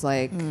includes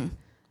like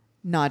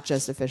not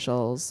just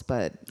officials,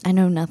 but I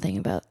know nothing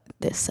about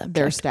this subject.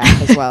 their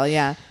staff as well.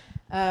 Yeah.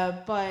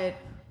 But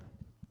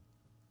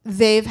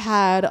they've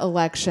had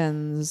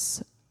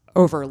elections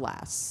over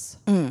less.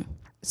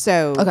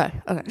 So Okay.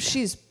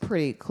 she's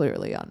pretty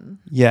clearly on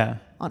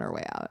her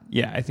way out.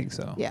 Yeah, I think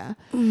so. Yeah.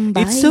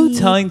 It's so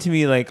telling to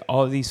me, like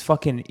all these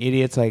fucking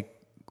idiots, like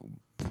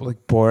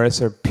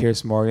Boris or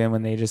Pierce Morgan,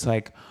 when they just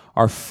like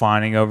are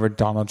fawning over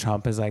Donald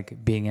Trump as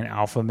like being an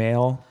alpha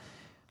male.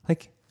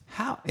 Like,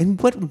 how? In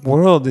what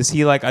world is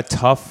he like a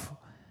tough?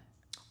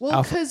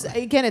 Well, because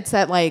again, it's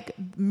that like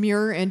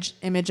mirror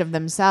image of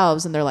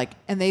themselves, and they're like,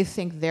 and they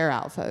think they're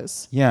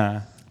alphas.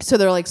 Yeah. So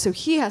they're like, so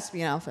he has to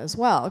be an alpha as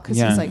well because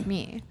he's like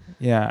me.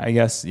 Yeah, I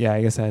guess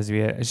that has to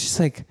be it. It's just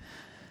like,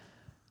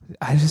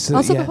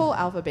 Also, the whole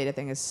alpha beta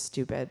thing is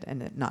stupid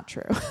and not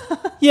true.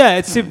 Yeah,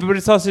 it's stupid, but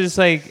it's also just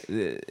like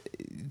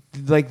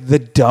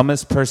the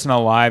dumbest person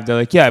alive. They're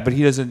like, yeah, but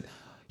he doesn't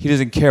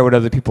care what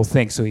other people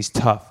think, so he's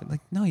tough.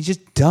 Like, no, he's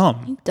just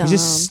dumb. He's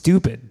just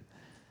stupid.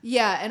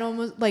 Yeah, and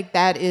almost like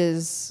that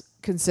is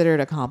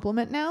considered a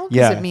compliment now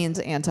because Yeah. it means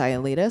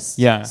anti-elitist.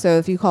 Yeah. So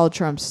if you call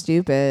Trump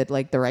stupid,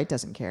 like the right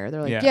doesn't care.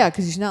 They're like, Yeah. yeah,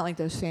 because he's not like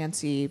those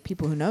fancy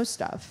people who know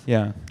stuff.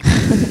 Yeah.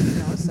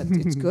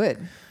 It's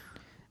good.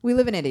 We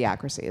live in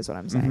idiocracy, is what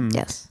I'm saying.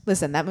 Yes.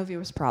 Listen, that movie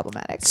was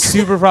problematic.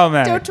 Super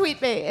problematic. Don't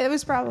tweet me. It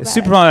was problematic. It's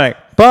super problematic,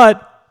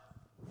 but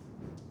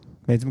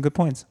made some good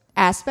points.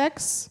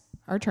 Aspects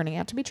are turning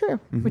out to be true,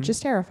 which is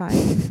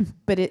terrifying.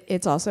 But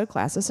it's also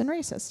classist and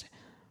racist.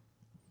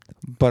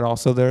 But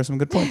also there are some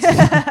good points.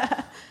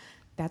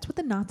 That's what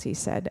the Nazis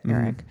said,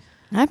 Eric.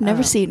 I've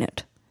never seen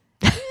it.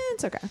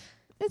 It's okay.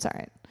 It's all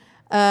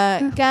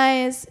right.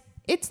 Guys,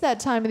 it's that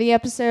time of the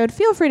episode.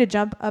 Feel free to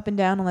jump up and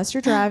down unless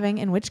you're driving,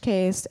 in which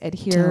case,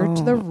 adhere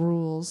to the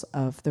rules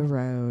of the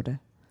road.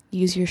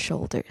 Use your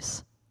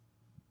shoulders.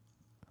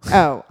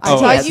 Oh, I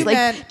thought you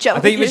meant jump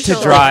I think you with meant your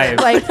to shoulders. drive.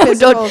 like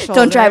physical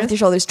Don't drive with your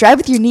shoulders. Drive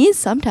with your knees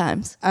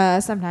sometimes.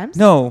 Sometimes.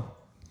 No,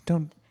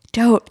 don't.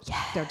 Don't.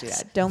 Yeah. Don't do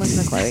that. Don't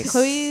listen to Chloe.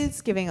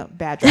 Chloe's giving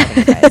bad driving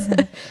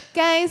advice.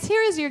 Guys,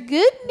 here is your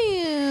good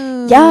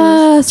news.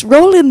 Yes.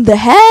 Roll in the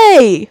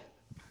hay.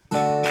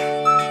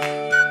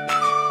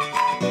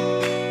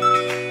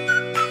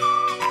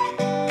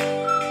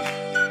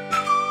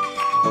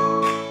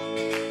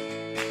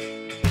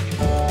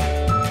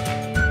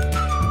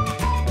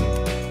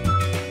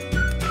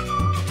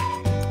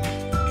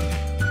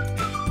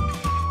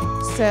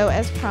 So,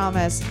 as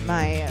promised,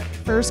 my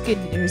first good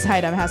news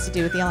item has to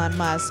do with Elon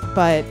Musk,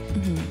 but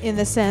in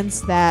the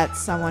sense that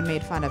someone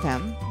made fun of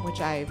him, which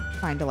I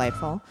find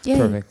delightful. Yay.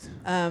 Perfect.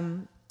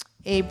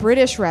 A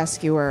British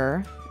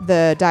rescuer,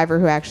 the diver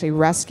who actually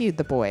rescued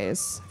the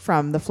boys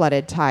from the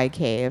flooded Thai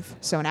cave,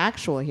 so an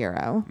actual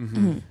hero,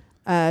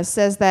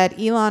 says that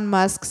Elon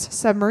Musk's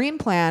submarine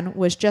plan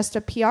was just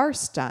a PR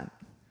stunt.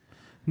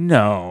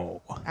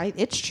 No.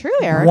 It's true,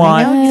 Eric. What?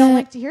 I know you don't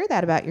like to hear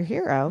that about your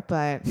hero,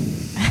 but...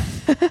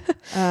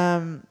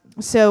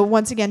 So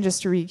once again,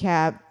 just to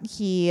recap,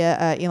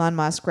 Elon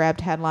Musk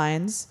grabbed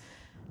headlines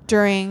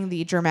during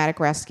the dramatic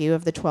rescue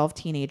of the 12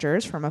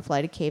 teenagers from a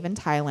flooded cave in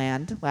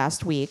Thailand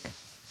last week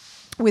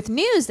with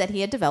news that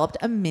he had developed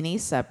a mini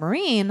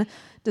submarine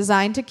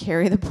designed to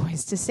carry the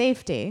boys to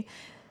safety.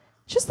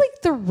 Just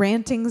like the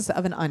rantings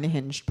of an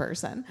unhinged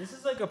person. This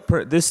is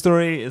like this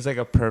story is like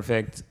a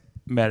perfect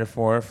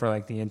metaphor for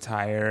like the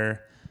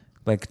entire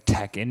like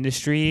tech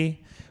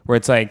industry, where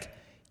it's like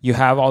you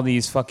have all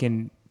these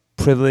fucking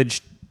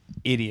privileged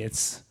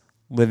idiots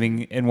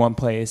living in one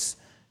place,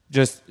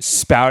 just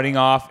spouting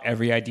off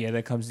every idea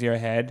that comes to your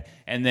head,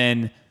 and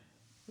then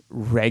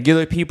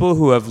regular people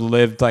who have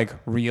lived like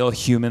real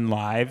human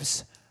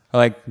lives are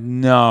like,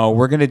 no,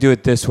 we're gonna do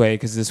it this way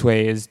because this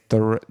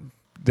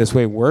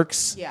way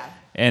works. Yeah.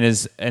 And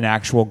is an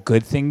actual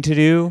good thing to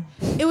do.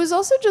 It was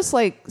also just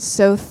like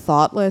so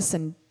thoughtless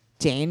and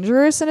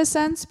dangerous in a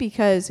sense,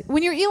 because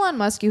when you're Elon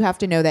Musk, you have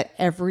to know that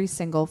every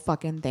single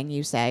fucking thing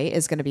you say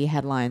is going to be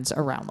headlines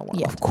around the world.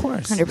 Yeah, Of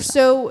course. 100%.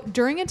 So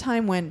during a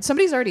time when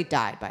somebody's already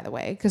died, by the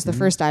way, because the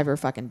first diver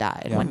fucking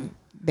died when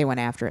they went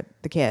after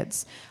the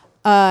kids.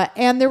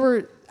 And there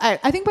were,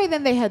 I think by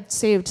then they had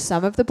saved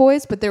some of the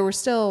boys, but there were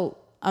still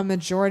a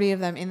majority of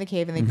them in the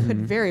cave and they could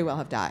very well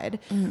have died.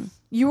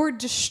 You were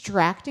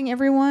distracting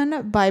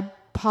everyone by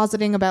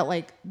positing about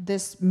like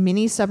this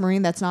mini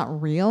submarine that's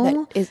not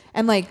real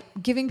and like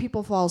giving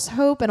people false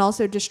hope and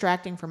also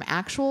distracting from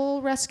actual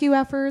rescue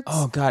efforts.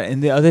 Oh God.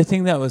 And the other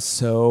thing that was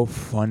so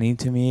funny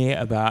to me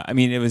about, I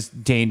mean, it was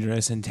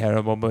dangerous and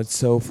terrible, but it's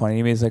so funny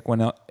to me is like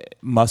when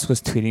Musk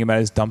was tweeting about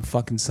his dumb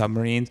fucking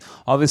submarines,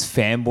 all of his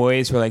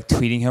fanboys were like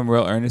tweeting him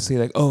real earnestly,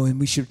 like, oh, and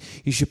you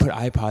should put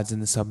iPods in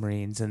the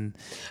submarines and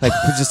like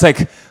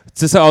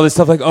just all this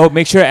stuff, like, oh,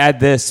 make sure to add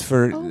this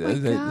for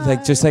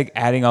like just like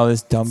adding all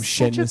this dumb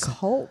shit. Such a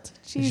cult.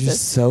 It's Jesus.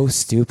 just so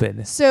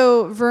stupid.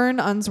 So Vern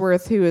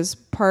Unsworth, who is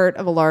part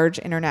of a large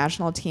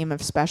international team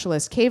of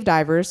specialist cave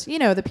divers, you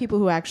know, the people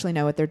who actually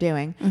know what they're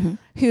doing,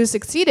 who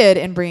succeeded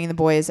in bringing the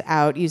boys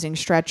out using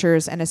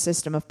stretchers and a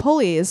system of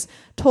pulleys,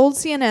 told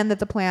CNN that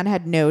the plan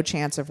had no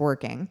chance of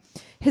working.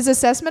 His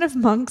assessment of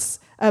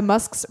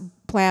Musk's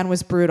plan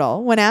was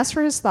brutal. When asked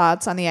for his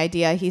thoughts on the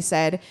idea, he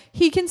said,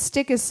 he can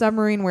stick his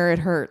submarine where it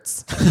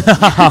hurts.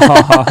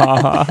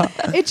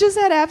 It just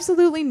had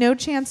absolutely no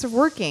chance of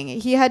working.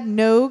 He had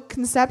no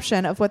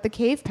conception of what the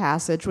cave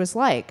passage was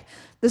like.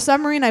 The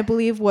submarine, I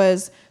believe,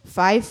 was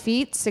 5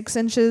 feet, 6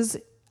 inches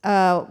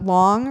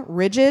long,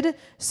 rigid,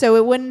 so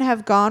it wouldn't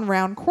have gone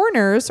round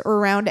corners or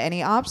around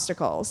any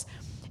obstacles.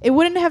 It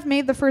wouldn't have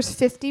made the first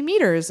 50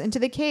 meters into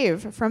the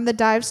cave from the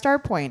dive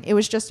start point. It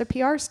was just a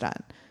PR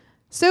stunt.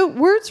 So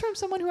words from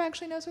someone who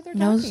actually knows what they're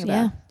talking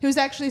about, who's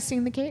actually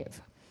seen the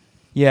cave.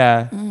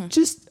 Yeah.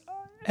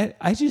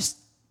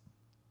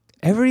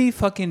 Every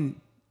fucking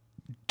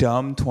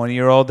dumb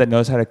 20-year-old that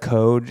knows how to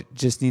code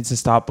just needs to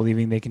stop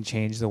believing they can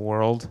change the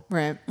world.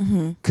 Right.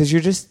 Because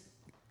you're just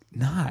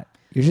not.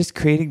 You're just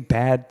creating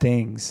bad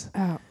things.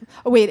 Oh,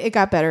 wait, it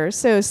got better.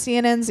 So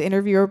CNN's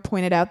interviewer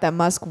pointed out that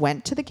Musk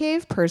went to the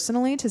cave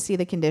personally to see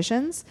the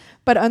conditions,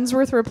 but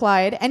Unsworth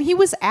replied, and he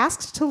was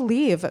asked to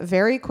leave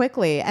very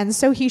quickly, and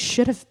so he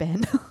should have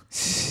been.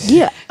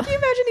 Yeah. Can you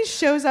imagine he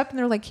shows up and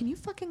they're like, can you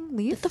fucking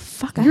leave? Get the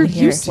fuck out You're of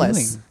here.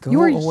 useless. Go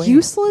You are away.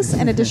 useless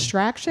and a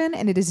distraction,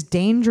 and it is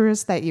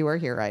dangerous that you are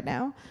here right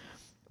now.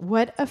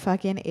 What a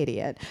fucking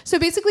idiot. So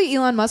basically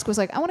Elon Musk was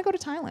like, I want to go to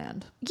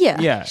Thailand.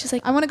 Yeah. She's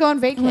like, I want to go on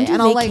vacation. wanna do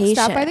And I'll like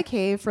stop vacation. by the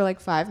cave for like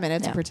 5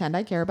 minutes and Yeah. pretend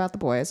I care about the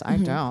boys. I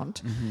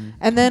don't.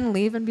 And then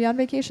leave and be on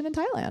vacation in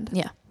Thailand.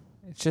 yeah.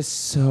 It's just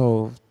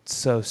so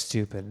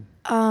stupid.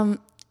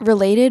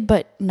 Related,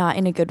 but not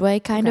in a good way,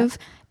 kind of.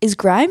 Is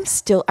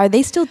Grimes are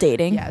they still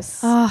dating?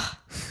 Yes. Ah,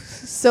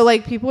 So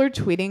like people are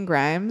tweeting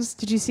Grimes.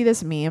 Did you see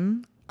this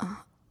meme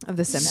of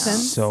The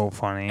Simpsons? So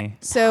funny.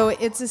 So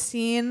it's a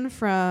scene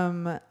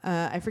from,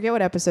 I forget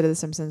what episode of The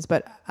Simpsons,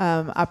 but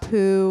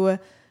Apu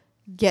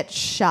gets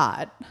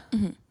shot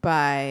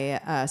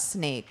by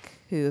Snake,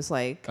 who's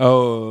like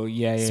Oh,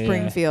 yeah.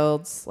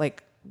 Springfield's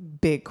like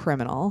big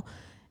criminal.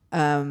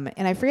 And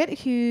I forget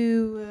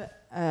who,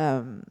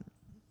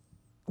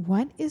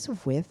 what is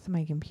with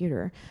my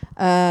computer,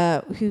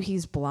 who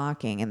he's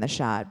blocking in the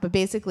shot. But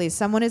basically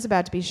someone is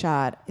about to be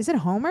shot. Is it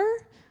Homer?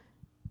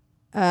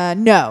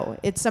 No,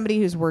 it's somebody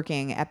who's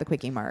working at the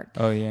Quickie Mart.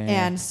 Oh, yeah.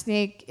 And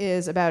Snake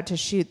is about to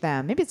shoot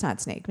them. Maybe it's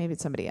not Snake. Maybe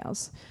it's somebody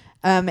else.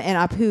 And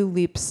Apu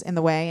leaps in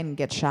the way and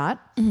gets shot.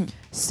 Mm-hmm.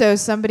 So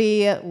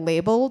somebody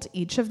labeled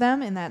each of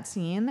them in that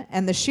scene,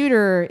 and the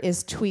shooter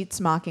is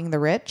tweets mocking the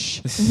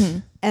rich. Mm-hmm.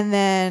 And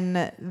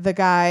then the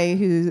guy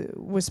who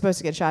was supposed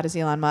to get shot is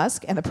Elon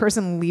Musk, and the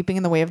person leaping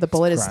in the way of the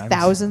bullet is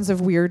thousands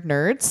of weird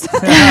nerds.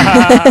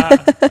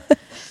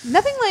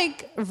 Nothing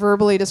like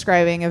verbally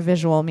describing a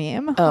visual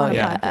meme. Oh, on a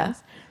yeah.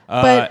 podcast.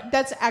 But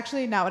that's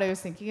actually not what I was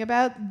thinking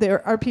about.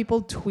 There are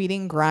people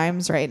tweeting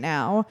Grimes right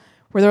now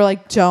where they're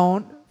like,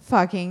 don't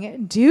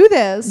fucking do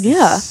this.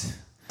 Yeah.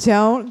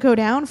 Don't go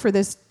down for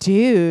this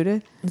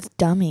dude. It's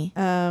dummy.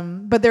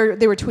 But they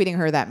were tweeting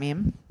her that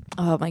meme,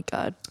 Oh my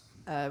God.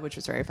 which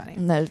was very funny.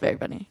 That is very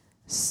funny.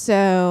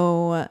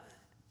 So,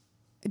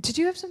 did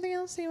you have something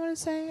else that you want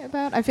to say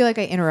about? I feel like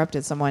I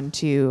interrupted someone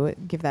to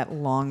give that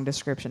long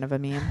description of a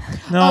meme.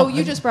 No, oh,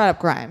 you just brought up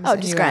Grimes. Oh,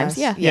 and just you Grimes, asked-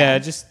 yeah. Yeah,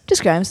 just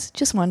Just Grimes.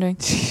 Just wondering.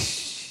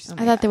 Oh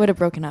my I thought they would have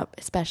broken up,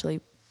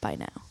 especially by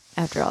now,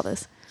 after all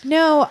this.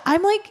 No,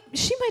 I'm like,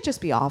 she might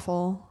just be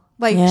awful.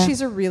 Like, Yeah.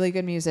 she's a really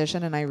good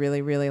musician, and I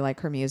really, really like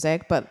her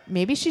music, but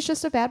maybe she's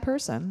just a bad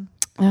person.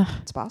 Ugh.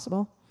 It's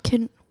possible.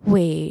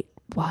 Wait,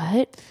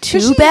 what? 'Cause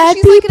Two bad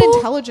she's people? like an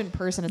intelligent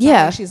person. It's Yeah.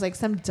 not like she's like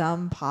some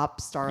dumb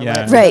pop star. Yeah.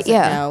 that Right, doesn't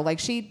yeah. know. Like,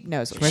 she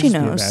knows what She might just be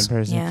a knows. bad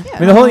person. Yeah. I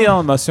mean, the whole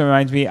Elon Musk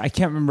reminds me. I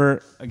can't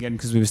remember again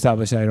because we've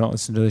established that I don't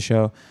listen to the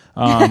show.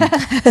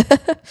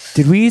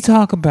 Did we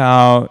talk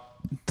about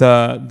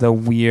the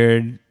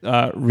weird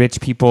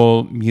rich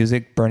people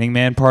music Burning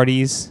Man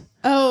parties?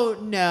 Oh,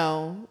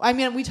 no. I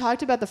mean, we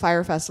talked about the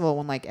Fire Festival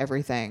when, like,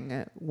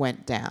 everything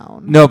went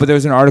down. No, but there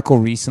was an article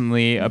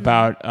recently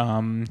about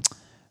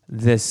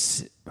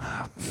this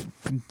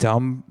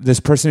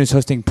person who's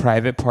hosting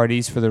private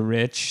parties for the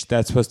rich.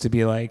 That's supposed to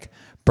be like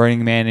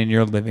Burning Man in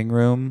your living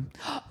room.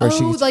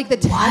 Like the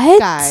tech What?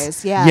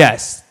 guys. Yeah.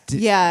 Yes.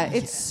 Yeah,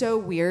 it's so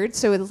weird.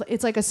 So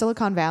it's like a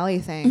Silicon Valley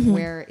thing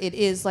where it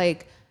is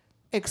like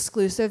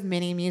exclusive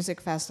mini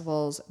music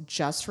festivals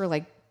just for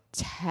like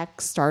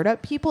tech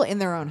startup people in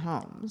their own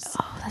homes.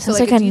 Oh, that sounds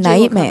like like a DJ will come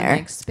and, nightmare.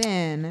 like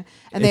spin,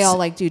 and they all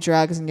like do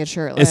drugs and get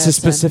shirtless. It's a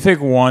specific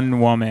one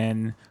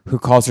woman who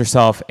calls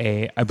herself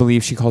I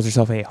believe she calls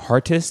herself a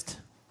heartist.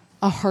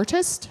 A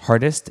heartist?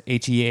 Heartist,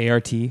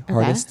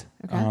 Heart, heartist.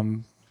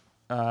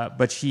 Okay.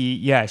 But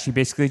she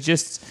basically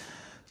just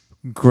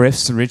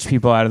grifts rich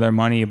people out of their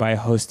money by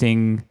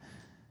hosting.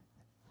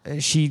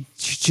 She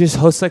just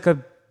hosts like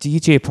a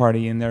DJ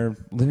party in their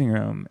living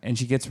room, and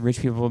she gets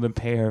rich people to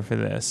pay her for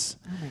this.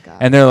 Oh my god!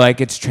 And they're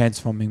like, "It's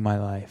transforming my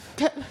life."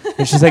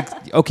 And she's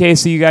like, "Okay,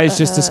 so you guys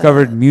just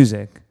discovered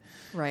music,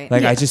 right?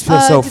 Like I just feel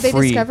so did they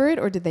free." discover it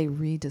or did they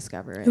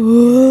rediscover it?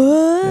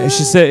 It's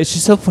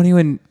just so funny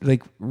when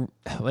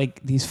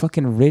like these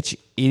fucking rich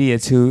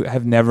idiots who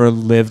have never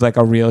lived like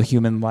a real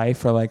human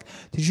life are like,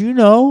 "Did you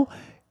know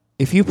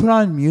if you put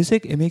on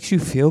music, it makes you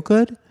feel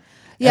good?"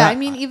 Yeah, And I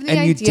mean, even the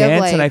and you idea dance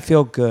of like and I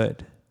feel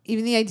good.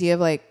 even the idea of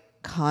like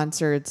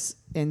concerts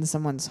in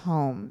someone's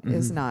home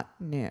is not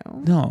new.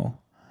 No.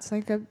 It's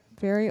like a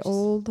very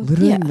old.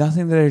 Literally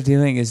nothing that they're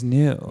doing is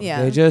new.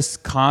 Yeah. They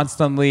just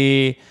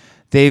constantly,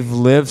 they've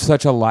lived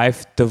such a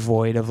life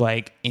devoid of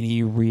like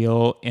any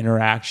real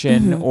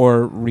interaction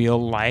or real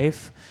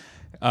life.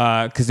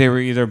 Because they were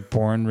either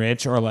born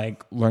rich or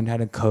like learned how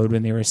to code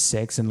when they were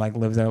 6 and like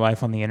lived their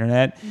life on the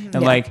internet.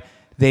 And like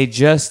they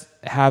just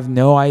have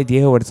no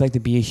idea what it's like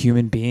to be a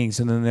human being.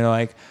 So then they're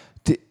like,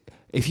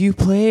 if you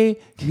play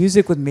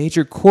music with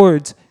major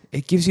chords,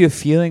 it gives you a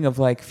feeling of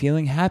like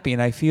feeling happy,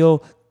 and I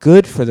feel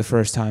good for the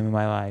first time in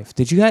my life.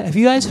 Have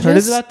you guys heard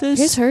about this?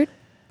 Here's heard.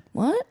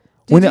 What?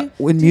 When did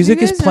music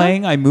you is guys know?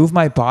 playing, I move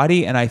my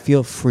body and I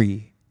feel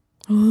free.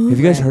 Have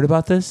you guys heard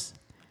about this?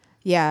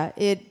 Yeah,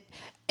 I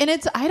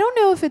don't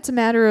know if it's a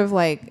matter of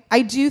like,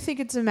 I do think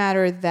it's a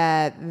matter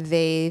that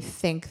they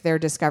think they're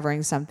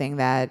discovering something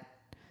that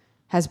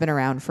has been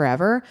around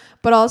forever,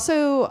 but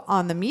also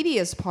on the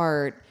media's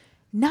part,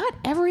 not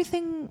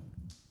everything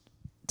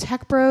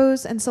Tech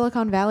Bros and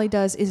Silicon Valley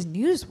does is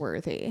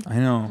newsworthy. I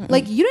know.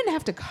 Like, you didn't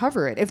have to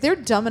cover it. If they're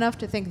dumb enough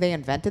to think they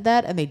invented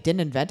that and they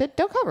didn't invent it,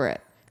 don't cover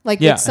it. Like,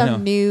 Yeah, it's I know.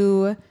 some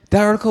new...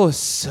 That article is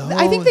so...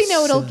 I think they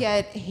know it'll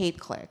get hate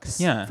clicks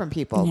from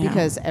people Yeah.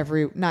 because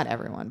not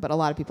everyone, but a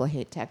lot of people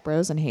hate Tech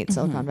Bros and hate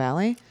Silicon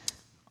Valley.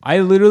 I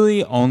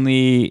literally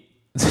only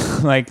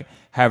like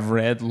have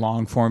read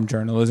long form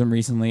journalism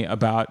recently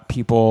about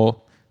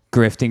people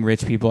grifting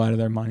rich people out of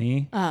their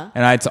money, and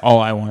that's all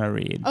I want to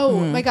read. Oh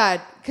my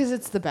god, because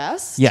it's the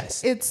best.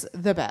 Yes. It's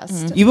the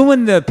best. Even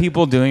when the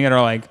people doing it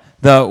are like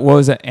what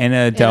was it,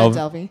 Anna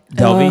Delvey.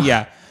 Delvey,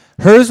 yeah.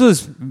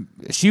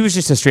 She was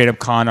just a straight up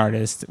con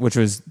artist, which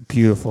was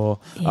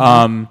beautiful.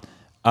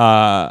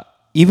 Yeah.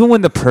 Even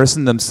when the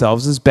person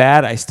themselves is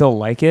bad, I still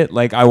like it.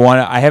 Like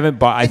I haven't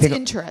bought. I It's think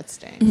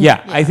interesting.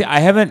 Yeah, I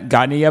haven't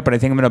gotten it yet, but I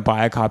think I'm gonna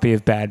buy a copy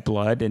of Bad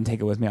Blood and take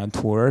it with me on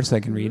tour so I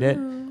can read it.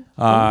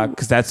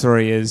 Because that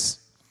story is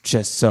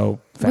just so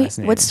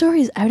fascinating. Wait, what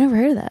stories? I've never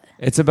heard of that.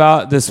 It's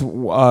about this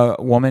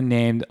woman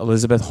named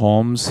Elizabeth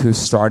Holmes who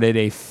started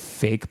a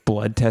fake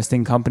blood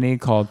testing company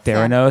called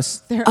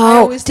Theranos. I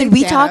Oh, always did think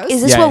we talk? Thanos.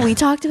 Is this Yeah. what we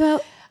talked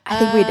about? I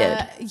think we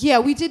did. Yeah,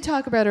 we did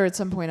talk about her at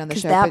some point on the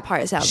show. That but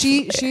part sounds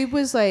she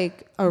was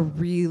like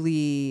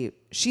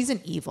she's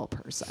an evil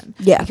person.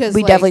 Yeah, because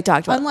we definitely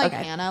talked about. Unlike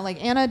Anna,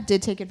 like Anna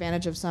did take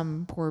advantage of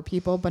some poor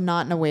people, but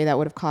not in a way that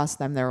would have cost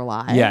them their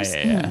lives.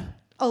 Yeah.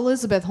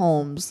 Elizabeth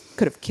Holmes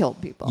could have killed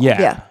people.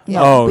 Yeah.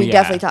 No, Oh, we yeah.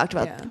 definitely talked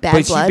about bad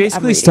But blood. she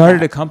basically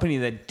started a company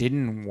that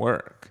didn't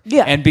work.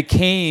 Yeah. And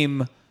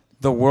became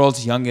the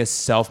world's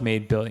youngest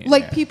self-made billionaire.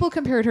 Like people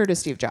compared her to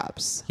Steve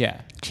Jobs.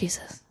 Yeah.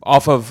 Jesus.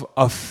 Off of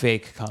a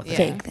fake company. Yeah.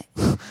 Fake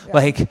thing.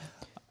 Like,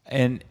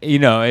 and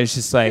it's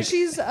just like.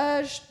 She's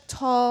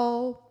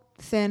tall,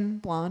 thin,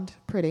 blonde,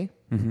 pretty,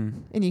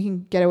 and you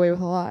can get away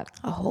with a lot.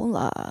 A whole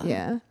lot.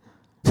 Yeah.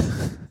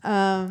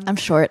 I'm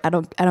short. I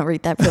don't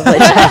read that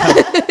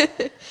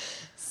privilege.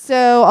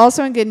 So,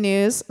 also in good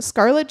news,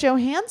 Scarlett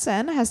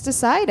Johansson has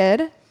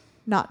decided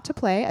not to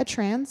play a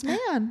trans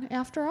man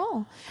after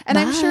all. And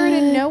I'm sure it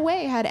in no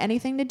way had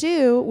anything to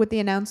do with the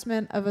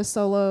announcement of a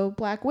solo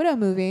Black Widow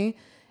movie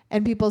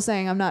and people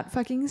saying, I'm not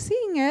fucking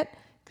seeing it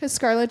because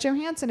Scarlett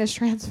Johansson is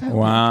transphobic.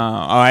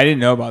 Wow. Oh, I didn't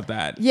know about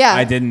that. Yeah.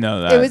 I didn't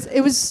know that.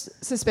 It was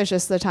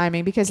suspicious, the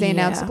timing, because they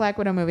announced the Black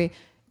Widow movie.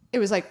 It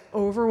was like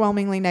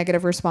overwhelmingly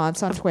negative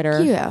response on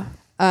Twitter. Yeah.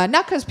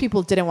 Not because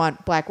people didn't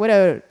want Black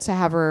Widow to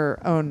have her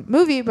own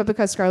movie, but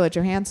because Scarlett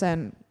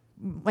Johansson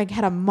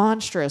had a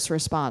monstrous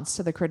response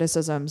to the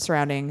criticism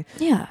surrounding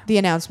the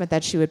announcement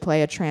that she would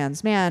play a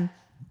trans man.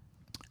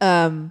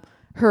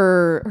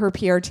 Her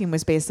PR team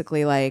was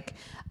basically like,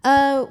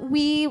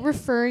 we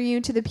refer you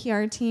to the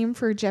PR team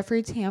for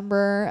Jeffrey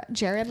Tambor,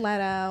 Jared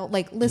Leto,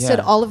 listed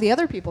all of the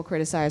other people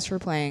criticized for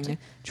playing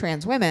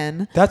trans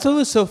women. That's what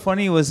was so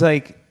funny was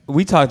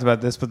we talked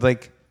about this,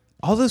 but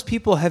all those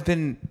people have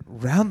been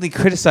roundly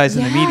criticized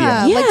in the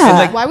media.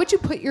 Yeah. Why would you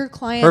put your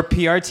client... Her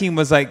PR team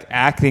was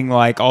acting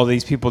like all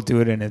these people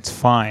do it and it's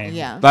fine.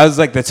 Yeah. That was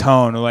the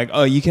tone.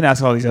 Oh, you can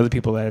ask all these other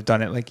people that have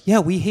done it. Yeah,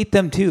 we hate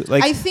them too.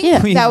 I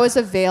think that was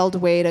a veiled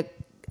way to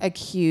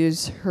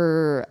accuse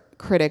her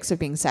critics of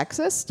being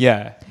sexist.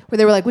 Yeah. Where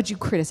they were like, would you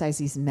criticize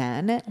these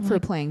men for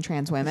playing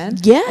trans women?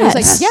 Yes. And it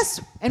was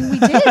yes, and we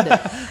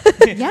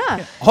did.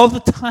 Yeah. All the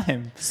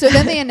time. So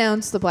then they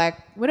announced the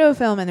Black Widow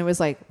film and there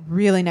was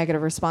really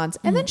negative response.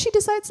 And then she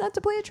decides not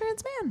to play a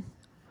trans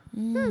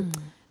man.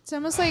 It's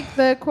almost like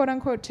the quote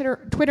unquote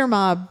Twitter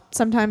mob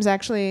sometimes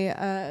actually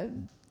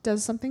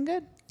does something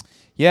good.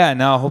 Yeah.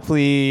 Now,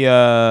 hopefully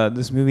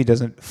this movie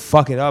doesn't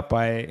fuck it up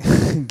by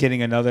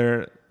getting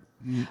another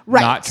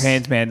not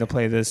trans man to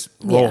play this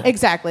role. Yeah,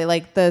 exactly.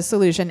 The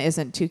solution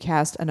isn't to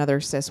cast another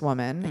cis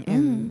woman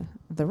in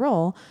the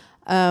role.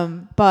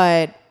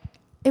 But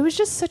it was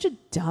just such a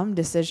dumb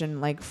decision,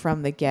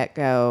 from the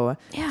get-go.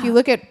 Yeah. If you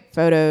look at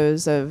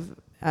photos of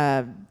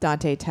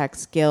Dante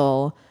Tex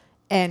Gill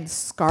and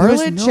Scarlett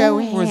There's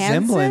Johansson, no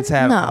resemblance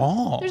at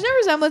all. There's no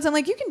resemblance, and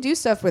you can do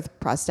stuff with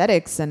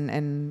prosthetics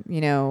and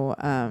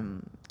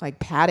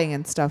padding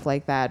and stuff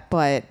like that,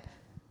 but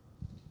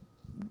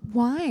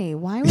why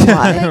would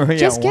you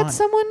just get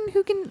someone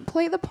who can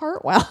play the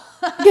part well?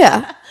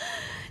 Yeah.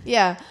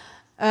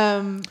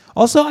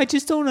 Also, I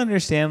just don't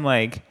understand.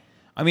 I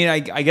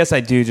guess I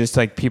do. Just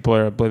people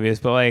are oblivious,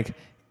 but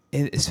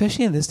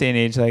especially in this day and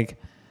age,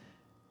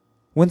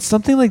 when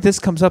something like this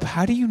comes up,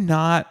 how do you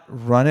not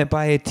run it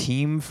by a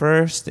team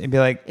first and be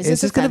like, is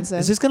this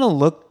gonna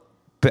look?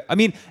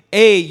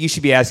 You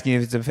should be asking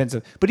if it's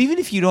offensive. But even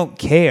if you don't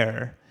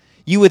care,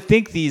 you would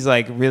think these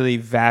really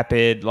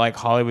vapid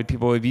Hollywood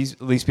people would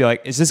at least be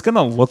like, is this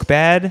gonna look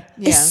bad?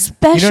 Yeah.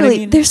 Especially, you know what I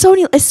mean? there's so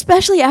many,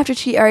 especially after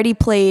she already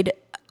played,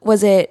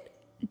 was it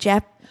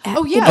Asian?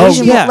 She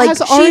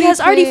has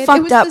already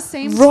fucked up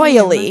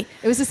royally.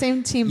 It was the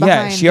same team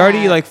behind. Yeah, she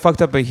already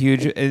fucked up a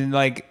huge,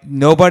 and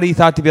nobody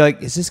thought to be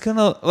is this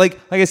gonna like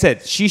I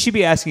said, she should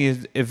be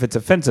asking if it's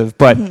offensive,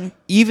 but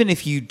even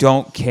if you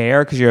don't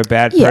care because you're a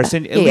bad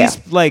person, at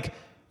least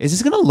is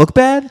this gonna look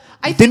bad?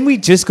 Didn't we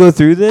just go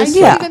through this? I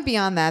think even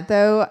beyond that,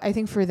 though, I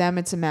think for them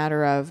it's a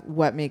matter of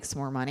what makes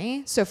more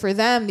money. So for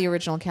them, the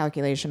original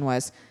calculation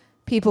was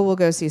people will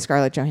go see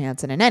Scarlett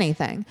Johansson in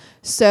anything.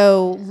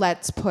 So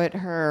let's put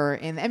her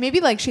in. And maybe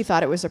she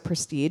thought it was a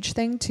prestige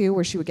thing, too,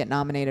 where she would get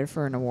nominated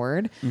for an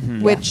award,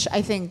 which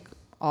I think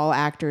all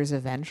actors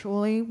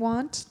eventually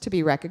want to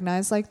be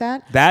recognized like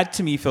that. That,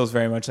 to me, feels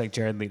very much like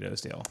Jared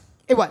Leto's deal.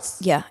 It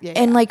was. Yeah.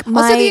 And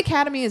also the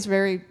Academy is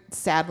very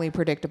sadly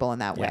predictable in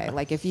that way.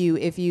 Yeah.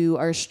 If you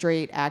are a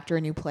straight actor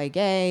and you play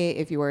gay,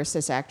 if you are a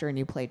cis actor and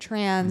you play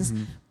trans,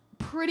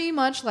 pretty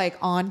much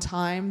on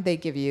time they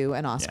give you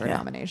an Oscar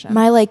nomination.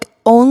 My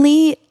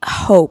only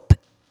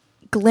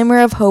glimmer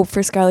of hope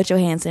for Scarlett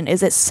Johansson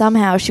is that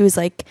somehow she was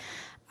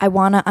I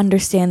want to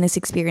understand this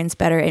experience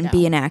better and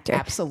be an actor.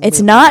 Absolutely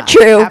it's not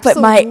true, Absolutely but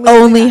my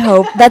only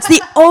hope. That's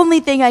the only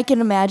thing I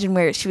can imagine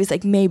where she was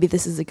maybe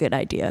this is a good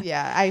idea.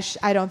 Yeah,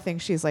 I don't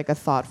think she's a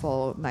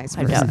thoughtful, nice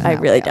person. I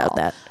really doubt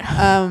that.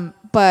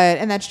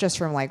 And that's just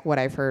from what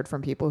I've heard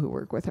from people who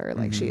work with her.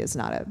 She is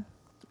not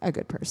a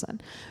good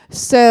person.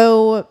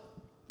 So,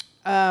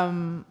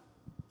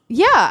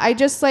 I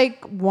just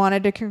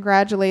wanted to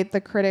congratulate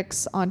the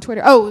critics on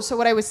Twitter. Oh, so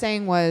what I was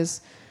saying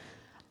was,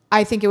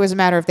 I think it was a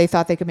matter of they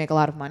thought they could make a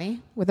lot of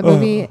money with a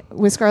movie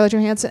with Scarlett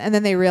Johansson, and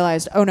then they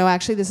realized, oh no,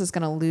 actually this is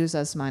going to lose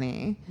us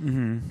money,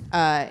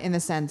 in the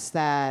sense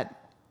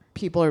that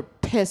people are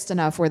pissed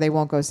enough where they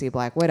won't go see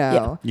Black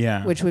Widow,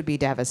 which would be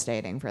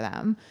devastating for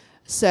them.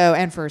 So,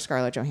 and for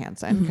Scarlett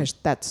Johansson,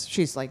 because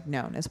she's like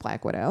known as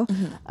Black Widow.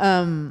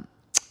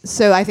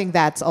 So I think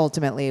that's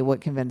ultimately what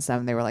convinced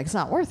them. They were like, it's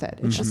not worth it.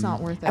 It's just not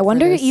worth it. I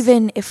wonder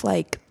even if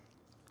like,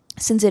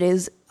 since it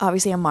is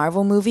obviously a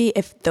Marvel movie,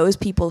 if those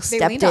people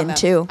stepped in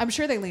too. I'm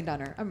sure they leaned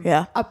on her. I'm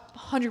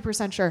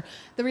 100% sure.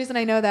 The reason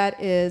I know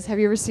that is, have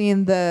you ever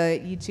seen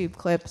the YouTube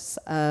clips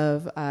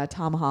of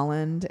Tom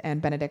Holland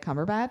and Benedict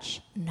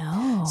Cumberbatch?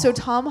 No. So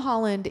Tom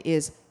Holland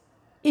is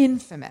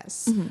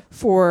infamous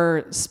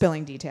for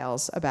spilling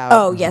details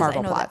about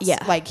Marvel plots.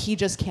 Yeah. Like he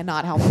just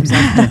cannot help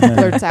himself.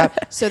 Blurts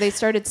out. So they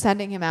started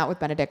sending him out with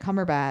Benedict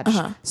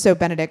Cumberbatch so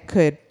Benedict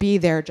could be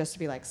there just to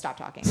be like, stop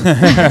talking. And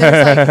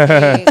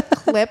there's like a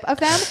clip of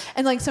them,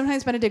 and like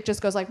sometimes Benedict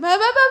just goes like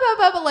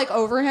like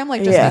over him,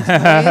 like just makes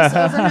noise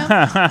over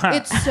him.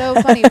 It's so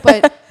funny,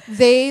 but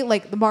they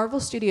like the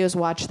Marvel Studios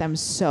watch them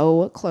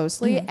so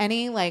closely.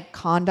 Any like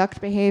conduct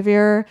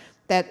behavior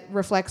that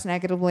reflects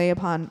negatively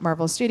upon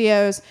Marvel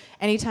Studios,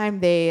 anytime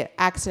they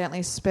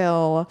accidentally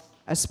spill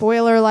a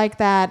spoiler like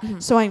that.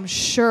 So I'm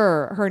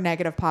sure her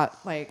negative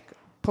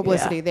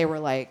publicity, they were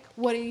like,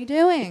 what are you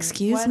doing?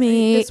 Excuse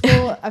me. This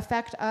will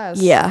affect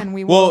us. And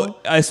we will. Well,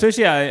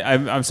 especially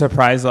I'm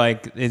surprised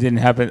like it didn't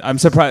happen. I'm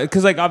surprised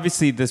because like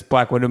obviously this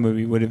Black Widow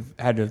movie would have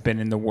had to have been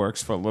in the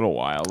works for a little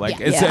while.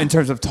 Like it's in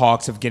terms of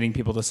talks of getting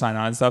people to sign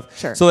on and stuff.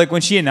 Sure. So like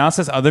when she announced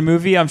this other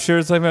movie, I'm sure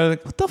it's like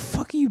what the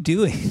fuck are you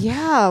doing?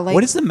 Yeah. Like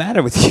what is the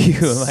matter with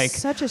you? Like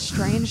such a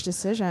strange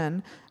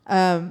decision.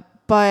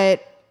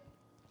 But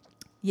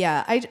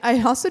yeah,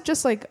 I also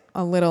just like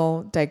a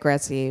little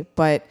digressy,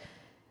 but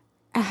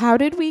how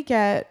did we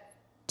get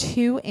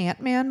 2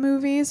 Ant-Man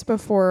movies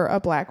before a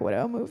Black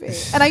Widow movie?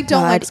 And I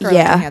don't like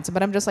Scarlett Johansson,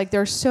 but I'm just like, there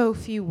are so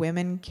few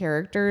women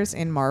characters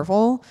in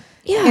Marvel.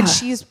 Yeah. And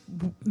she's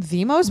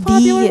the most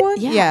popular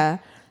one. Yeah.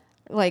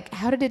 Like,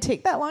 how did it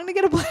take that long to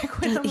get a Black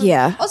Widow movie?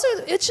 Yeah. Also,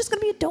 it's just going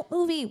to be a dope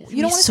movie.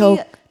 You don't want to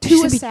see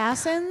 2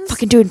 assassins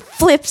fucking doing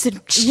flips and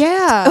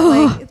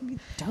like, it'd be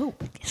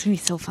dope. It's going to be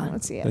so fun.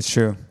 Let's see it. That's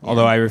true. Yeah.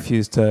 Although I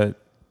refuse to.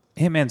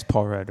 Ant-Man's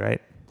Paul Rudd, right?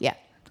 Yeah.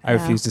 I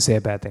refuse to say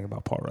a bad thing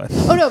about Paul Rudd.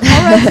 Oh no,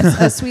 Paul Rudd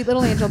is a sweet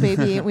little angel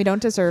baby. We don't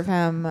deserve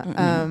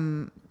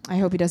him. I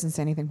hope he doesn't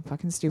say anything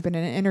fucking stupid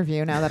in an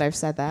interview now that I've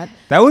said that.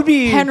 That would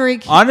be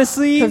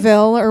honestly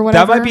Cavill or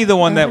whatever. That might be the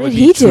one that would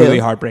be truly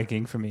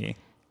heartbreaking for me.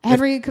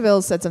 Henry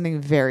Cavill said something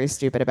very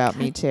stupid about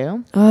Me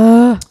Too.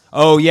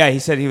 Oh yeah, he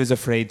said he was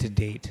afraid to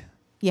date.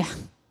 Yeah.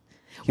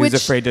 He was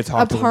afraid to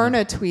talk to women.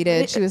 Aparna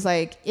tweeted, she was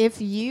like, if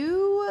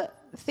you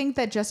think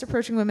that just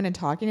approaching women and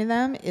talking to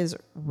them is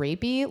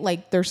rapey,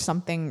 like there's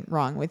something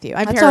wrong with you.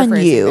 I'm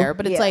paraphrasing there,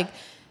 but it's like,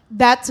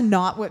 that's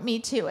not what Me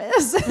Too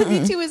is.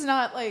 Me Too is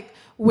not like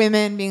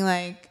women being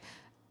like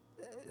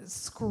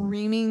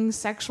screaming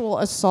sexual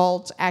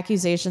assault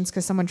accusations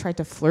because someone tried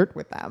to flirt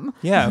with them.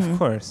 Yeah, of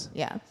course.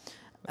 Yeah.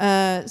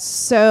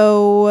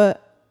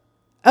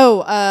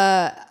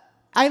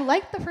 I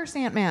liked the first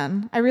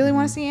Ant-Man. I really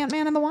want to see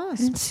Ant-Man and the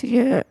Wasp.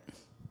 Yeah.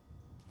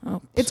 Oh.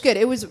 It's good.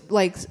 It was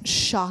like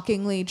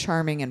shockingly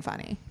charming and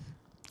funny.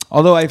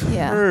 Although I've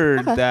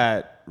heard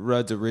that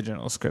Rudd's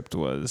original script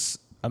was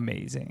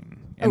amazing,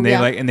 and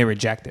they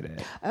rejected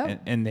it.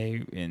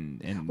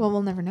 Well,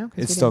 we'll never know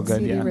because it's still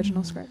good. The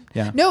original script.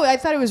 Yeah. No, I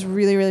thought it was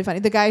really, really funny.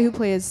 The guy who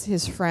plays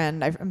his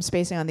friend, I'm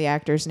spacing on the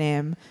actor's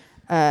name,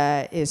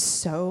 is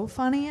so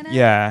funny in it.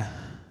 Yeah.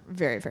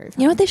 Very, very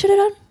funny. You know what they should have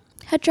done?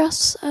 Had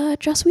Joss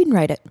Whedon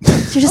write it.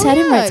 She just had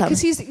him write something.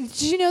 Because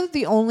did you know that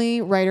the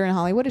only writer in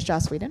Hollywood is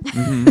Joss Whedon?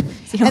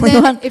 Mm-hmm. And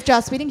then if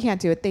Joss Whedon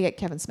can't do it, they get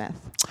Kevin Smith.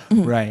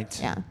 Mm-hmm. Right.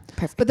 Yeah.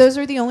 Perfect. But those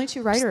are the only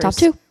 2 writers Top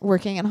 2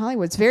 working in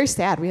Hollywood. It's very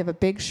sad. We have a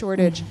big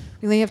shortage.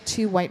 We only have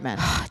 2 white men,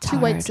 2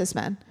 white cis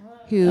men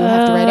who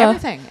have to write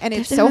everything. And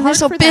it's so hard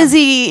for them.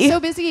 Busy. So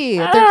busy.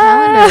 Their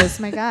calendars.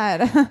 My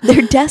God.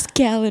 Their desk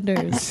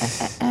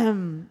calendars.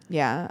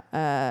 Yeah.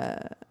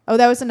 That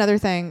was another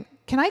thing.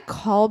 Can I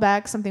call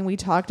back something we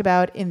talked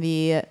about in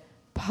the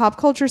pop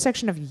culture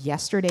section of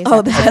yesterday's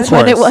episode? That's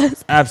what it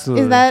was.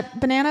 Absolutely. Is that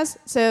bananas?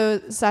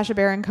 So Sacha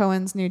Baron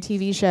Cohen's new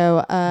TV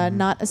show,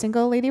 Not a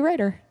Single Lady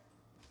Writer.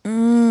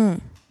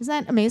 Isn't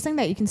that amazing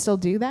that you can still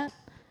do that?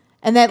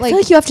 And that I feel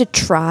like you have to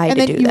try to do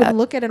that. And then you would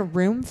look at a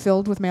room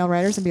filled with male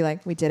writers and be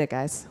like, we did it,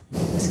 guys.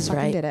 This is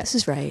right. Did it. This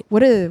is right.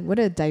 What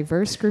a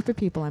diverse group of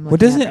people I'm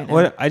looking at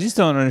right now. I just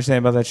don't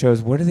understand about that show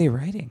is what are they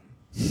writing?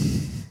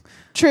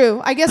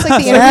 True. I guess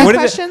like the interview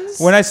questions.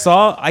 When I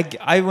saw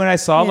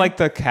like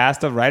the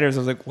cast of writers, I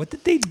was like, what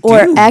did they do?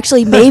 Or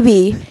actually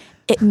maybe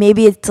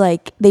it's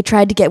like they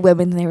tried to get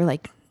women and they were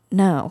like,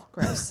 no.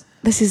 Gross.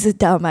 This is a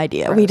dumb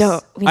idea. Gross. We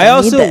don't I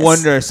also need this.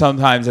 wonder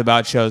sometimes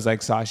about shows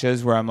like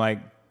Sasha's where I'm like,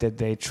 did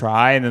they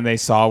try? And then they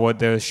saw what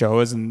the show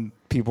is and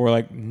people were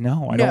like,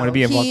 no, I don't want to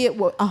be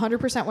involved.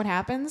 100% what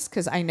happens,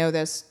 because I know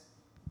this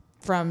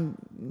from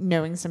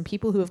knowing some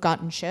people who have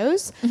gotten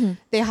shows,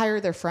 they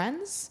hire their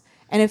friends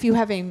And if you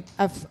have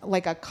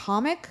like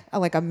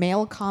a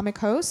male comic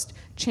host,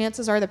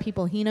 chances are the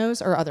people he knows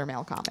are other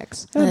male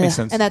comics. That makes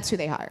sense. And that's who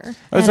they hire.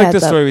 It's like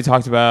the story we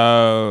talked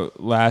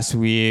about last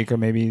week or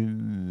maybe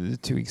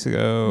 2 weeks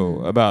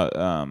ago about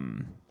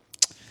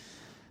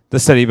the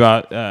study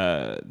about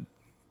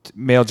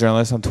male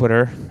journalists on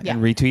Twitter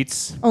and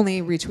retweets.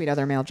 Only retweet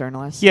other male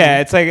journalists.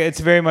 Yeah,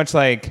 it's very much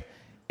like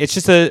it's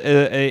just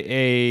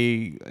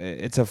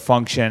it's a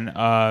function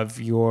of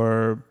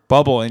your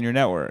bubble in your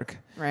network.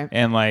 Right.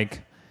 And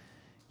like,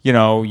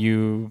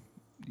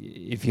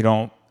 if you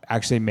don't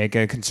actually make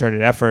a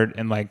concerted effort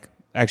and like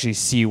actually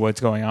see what's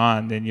going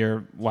on, then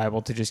you're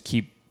liable to just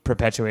keep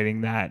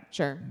perpetuating that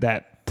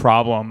that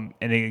problem,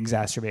 and it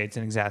exacerbates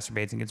and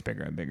gets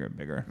bigger and bigger and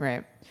bigger.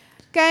 Right.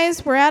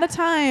 Guys, we're out of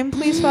time.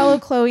 Please follow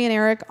Chloe and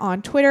Eric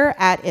on Twitter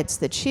at It's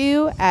The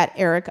Chew, at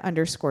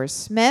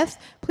Eric_Smith.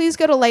 Please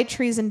go to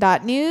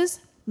lighttreason.news.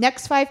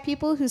 Next 5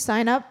 people who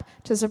sign up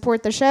to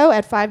support the show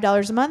at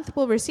 $5 a month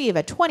will receive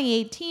a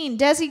 2018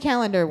 Desi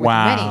calendar with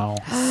many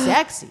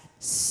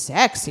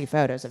sexy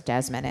photos of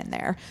Desmond in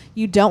there.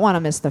 You don't want to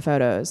miss the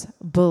photos,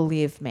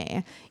 believe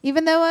me.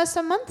 Even though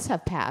some months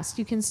have passed,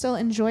 you can still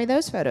enjoy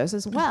those photos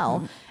as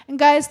well. And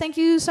guys, thank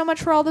you so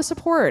much for all the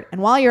support.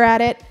 And while you're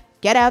at it,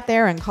 get out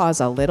there and cause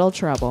a little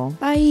trouble.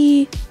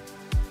 Bye.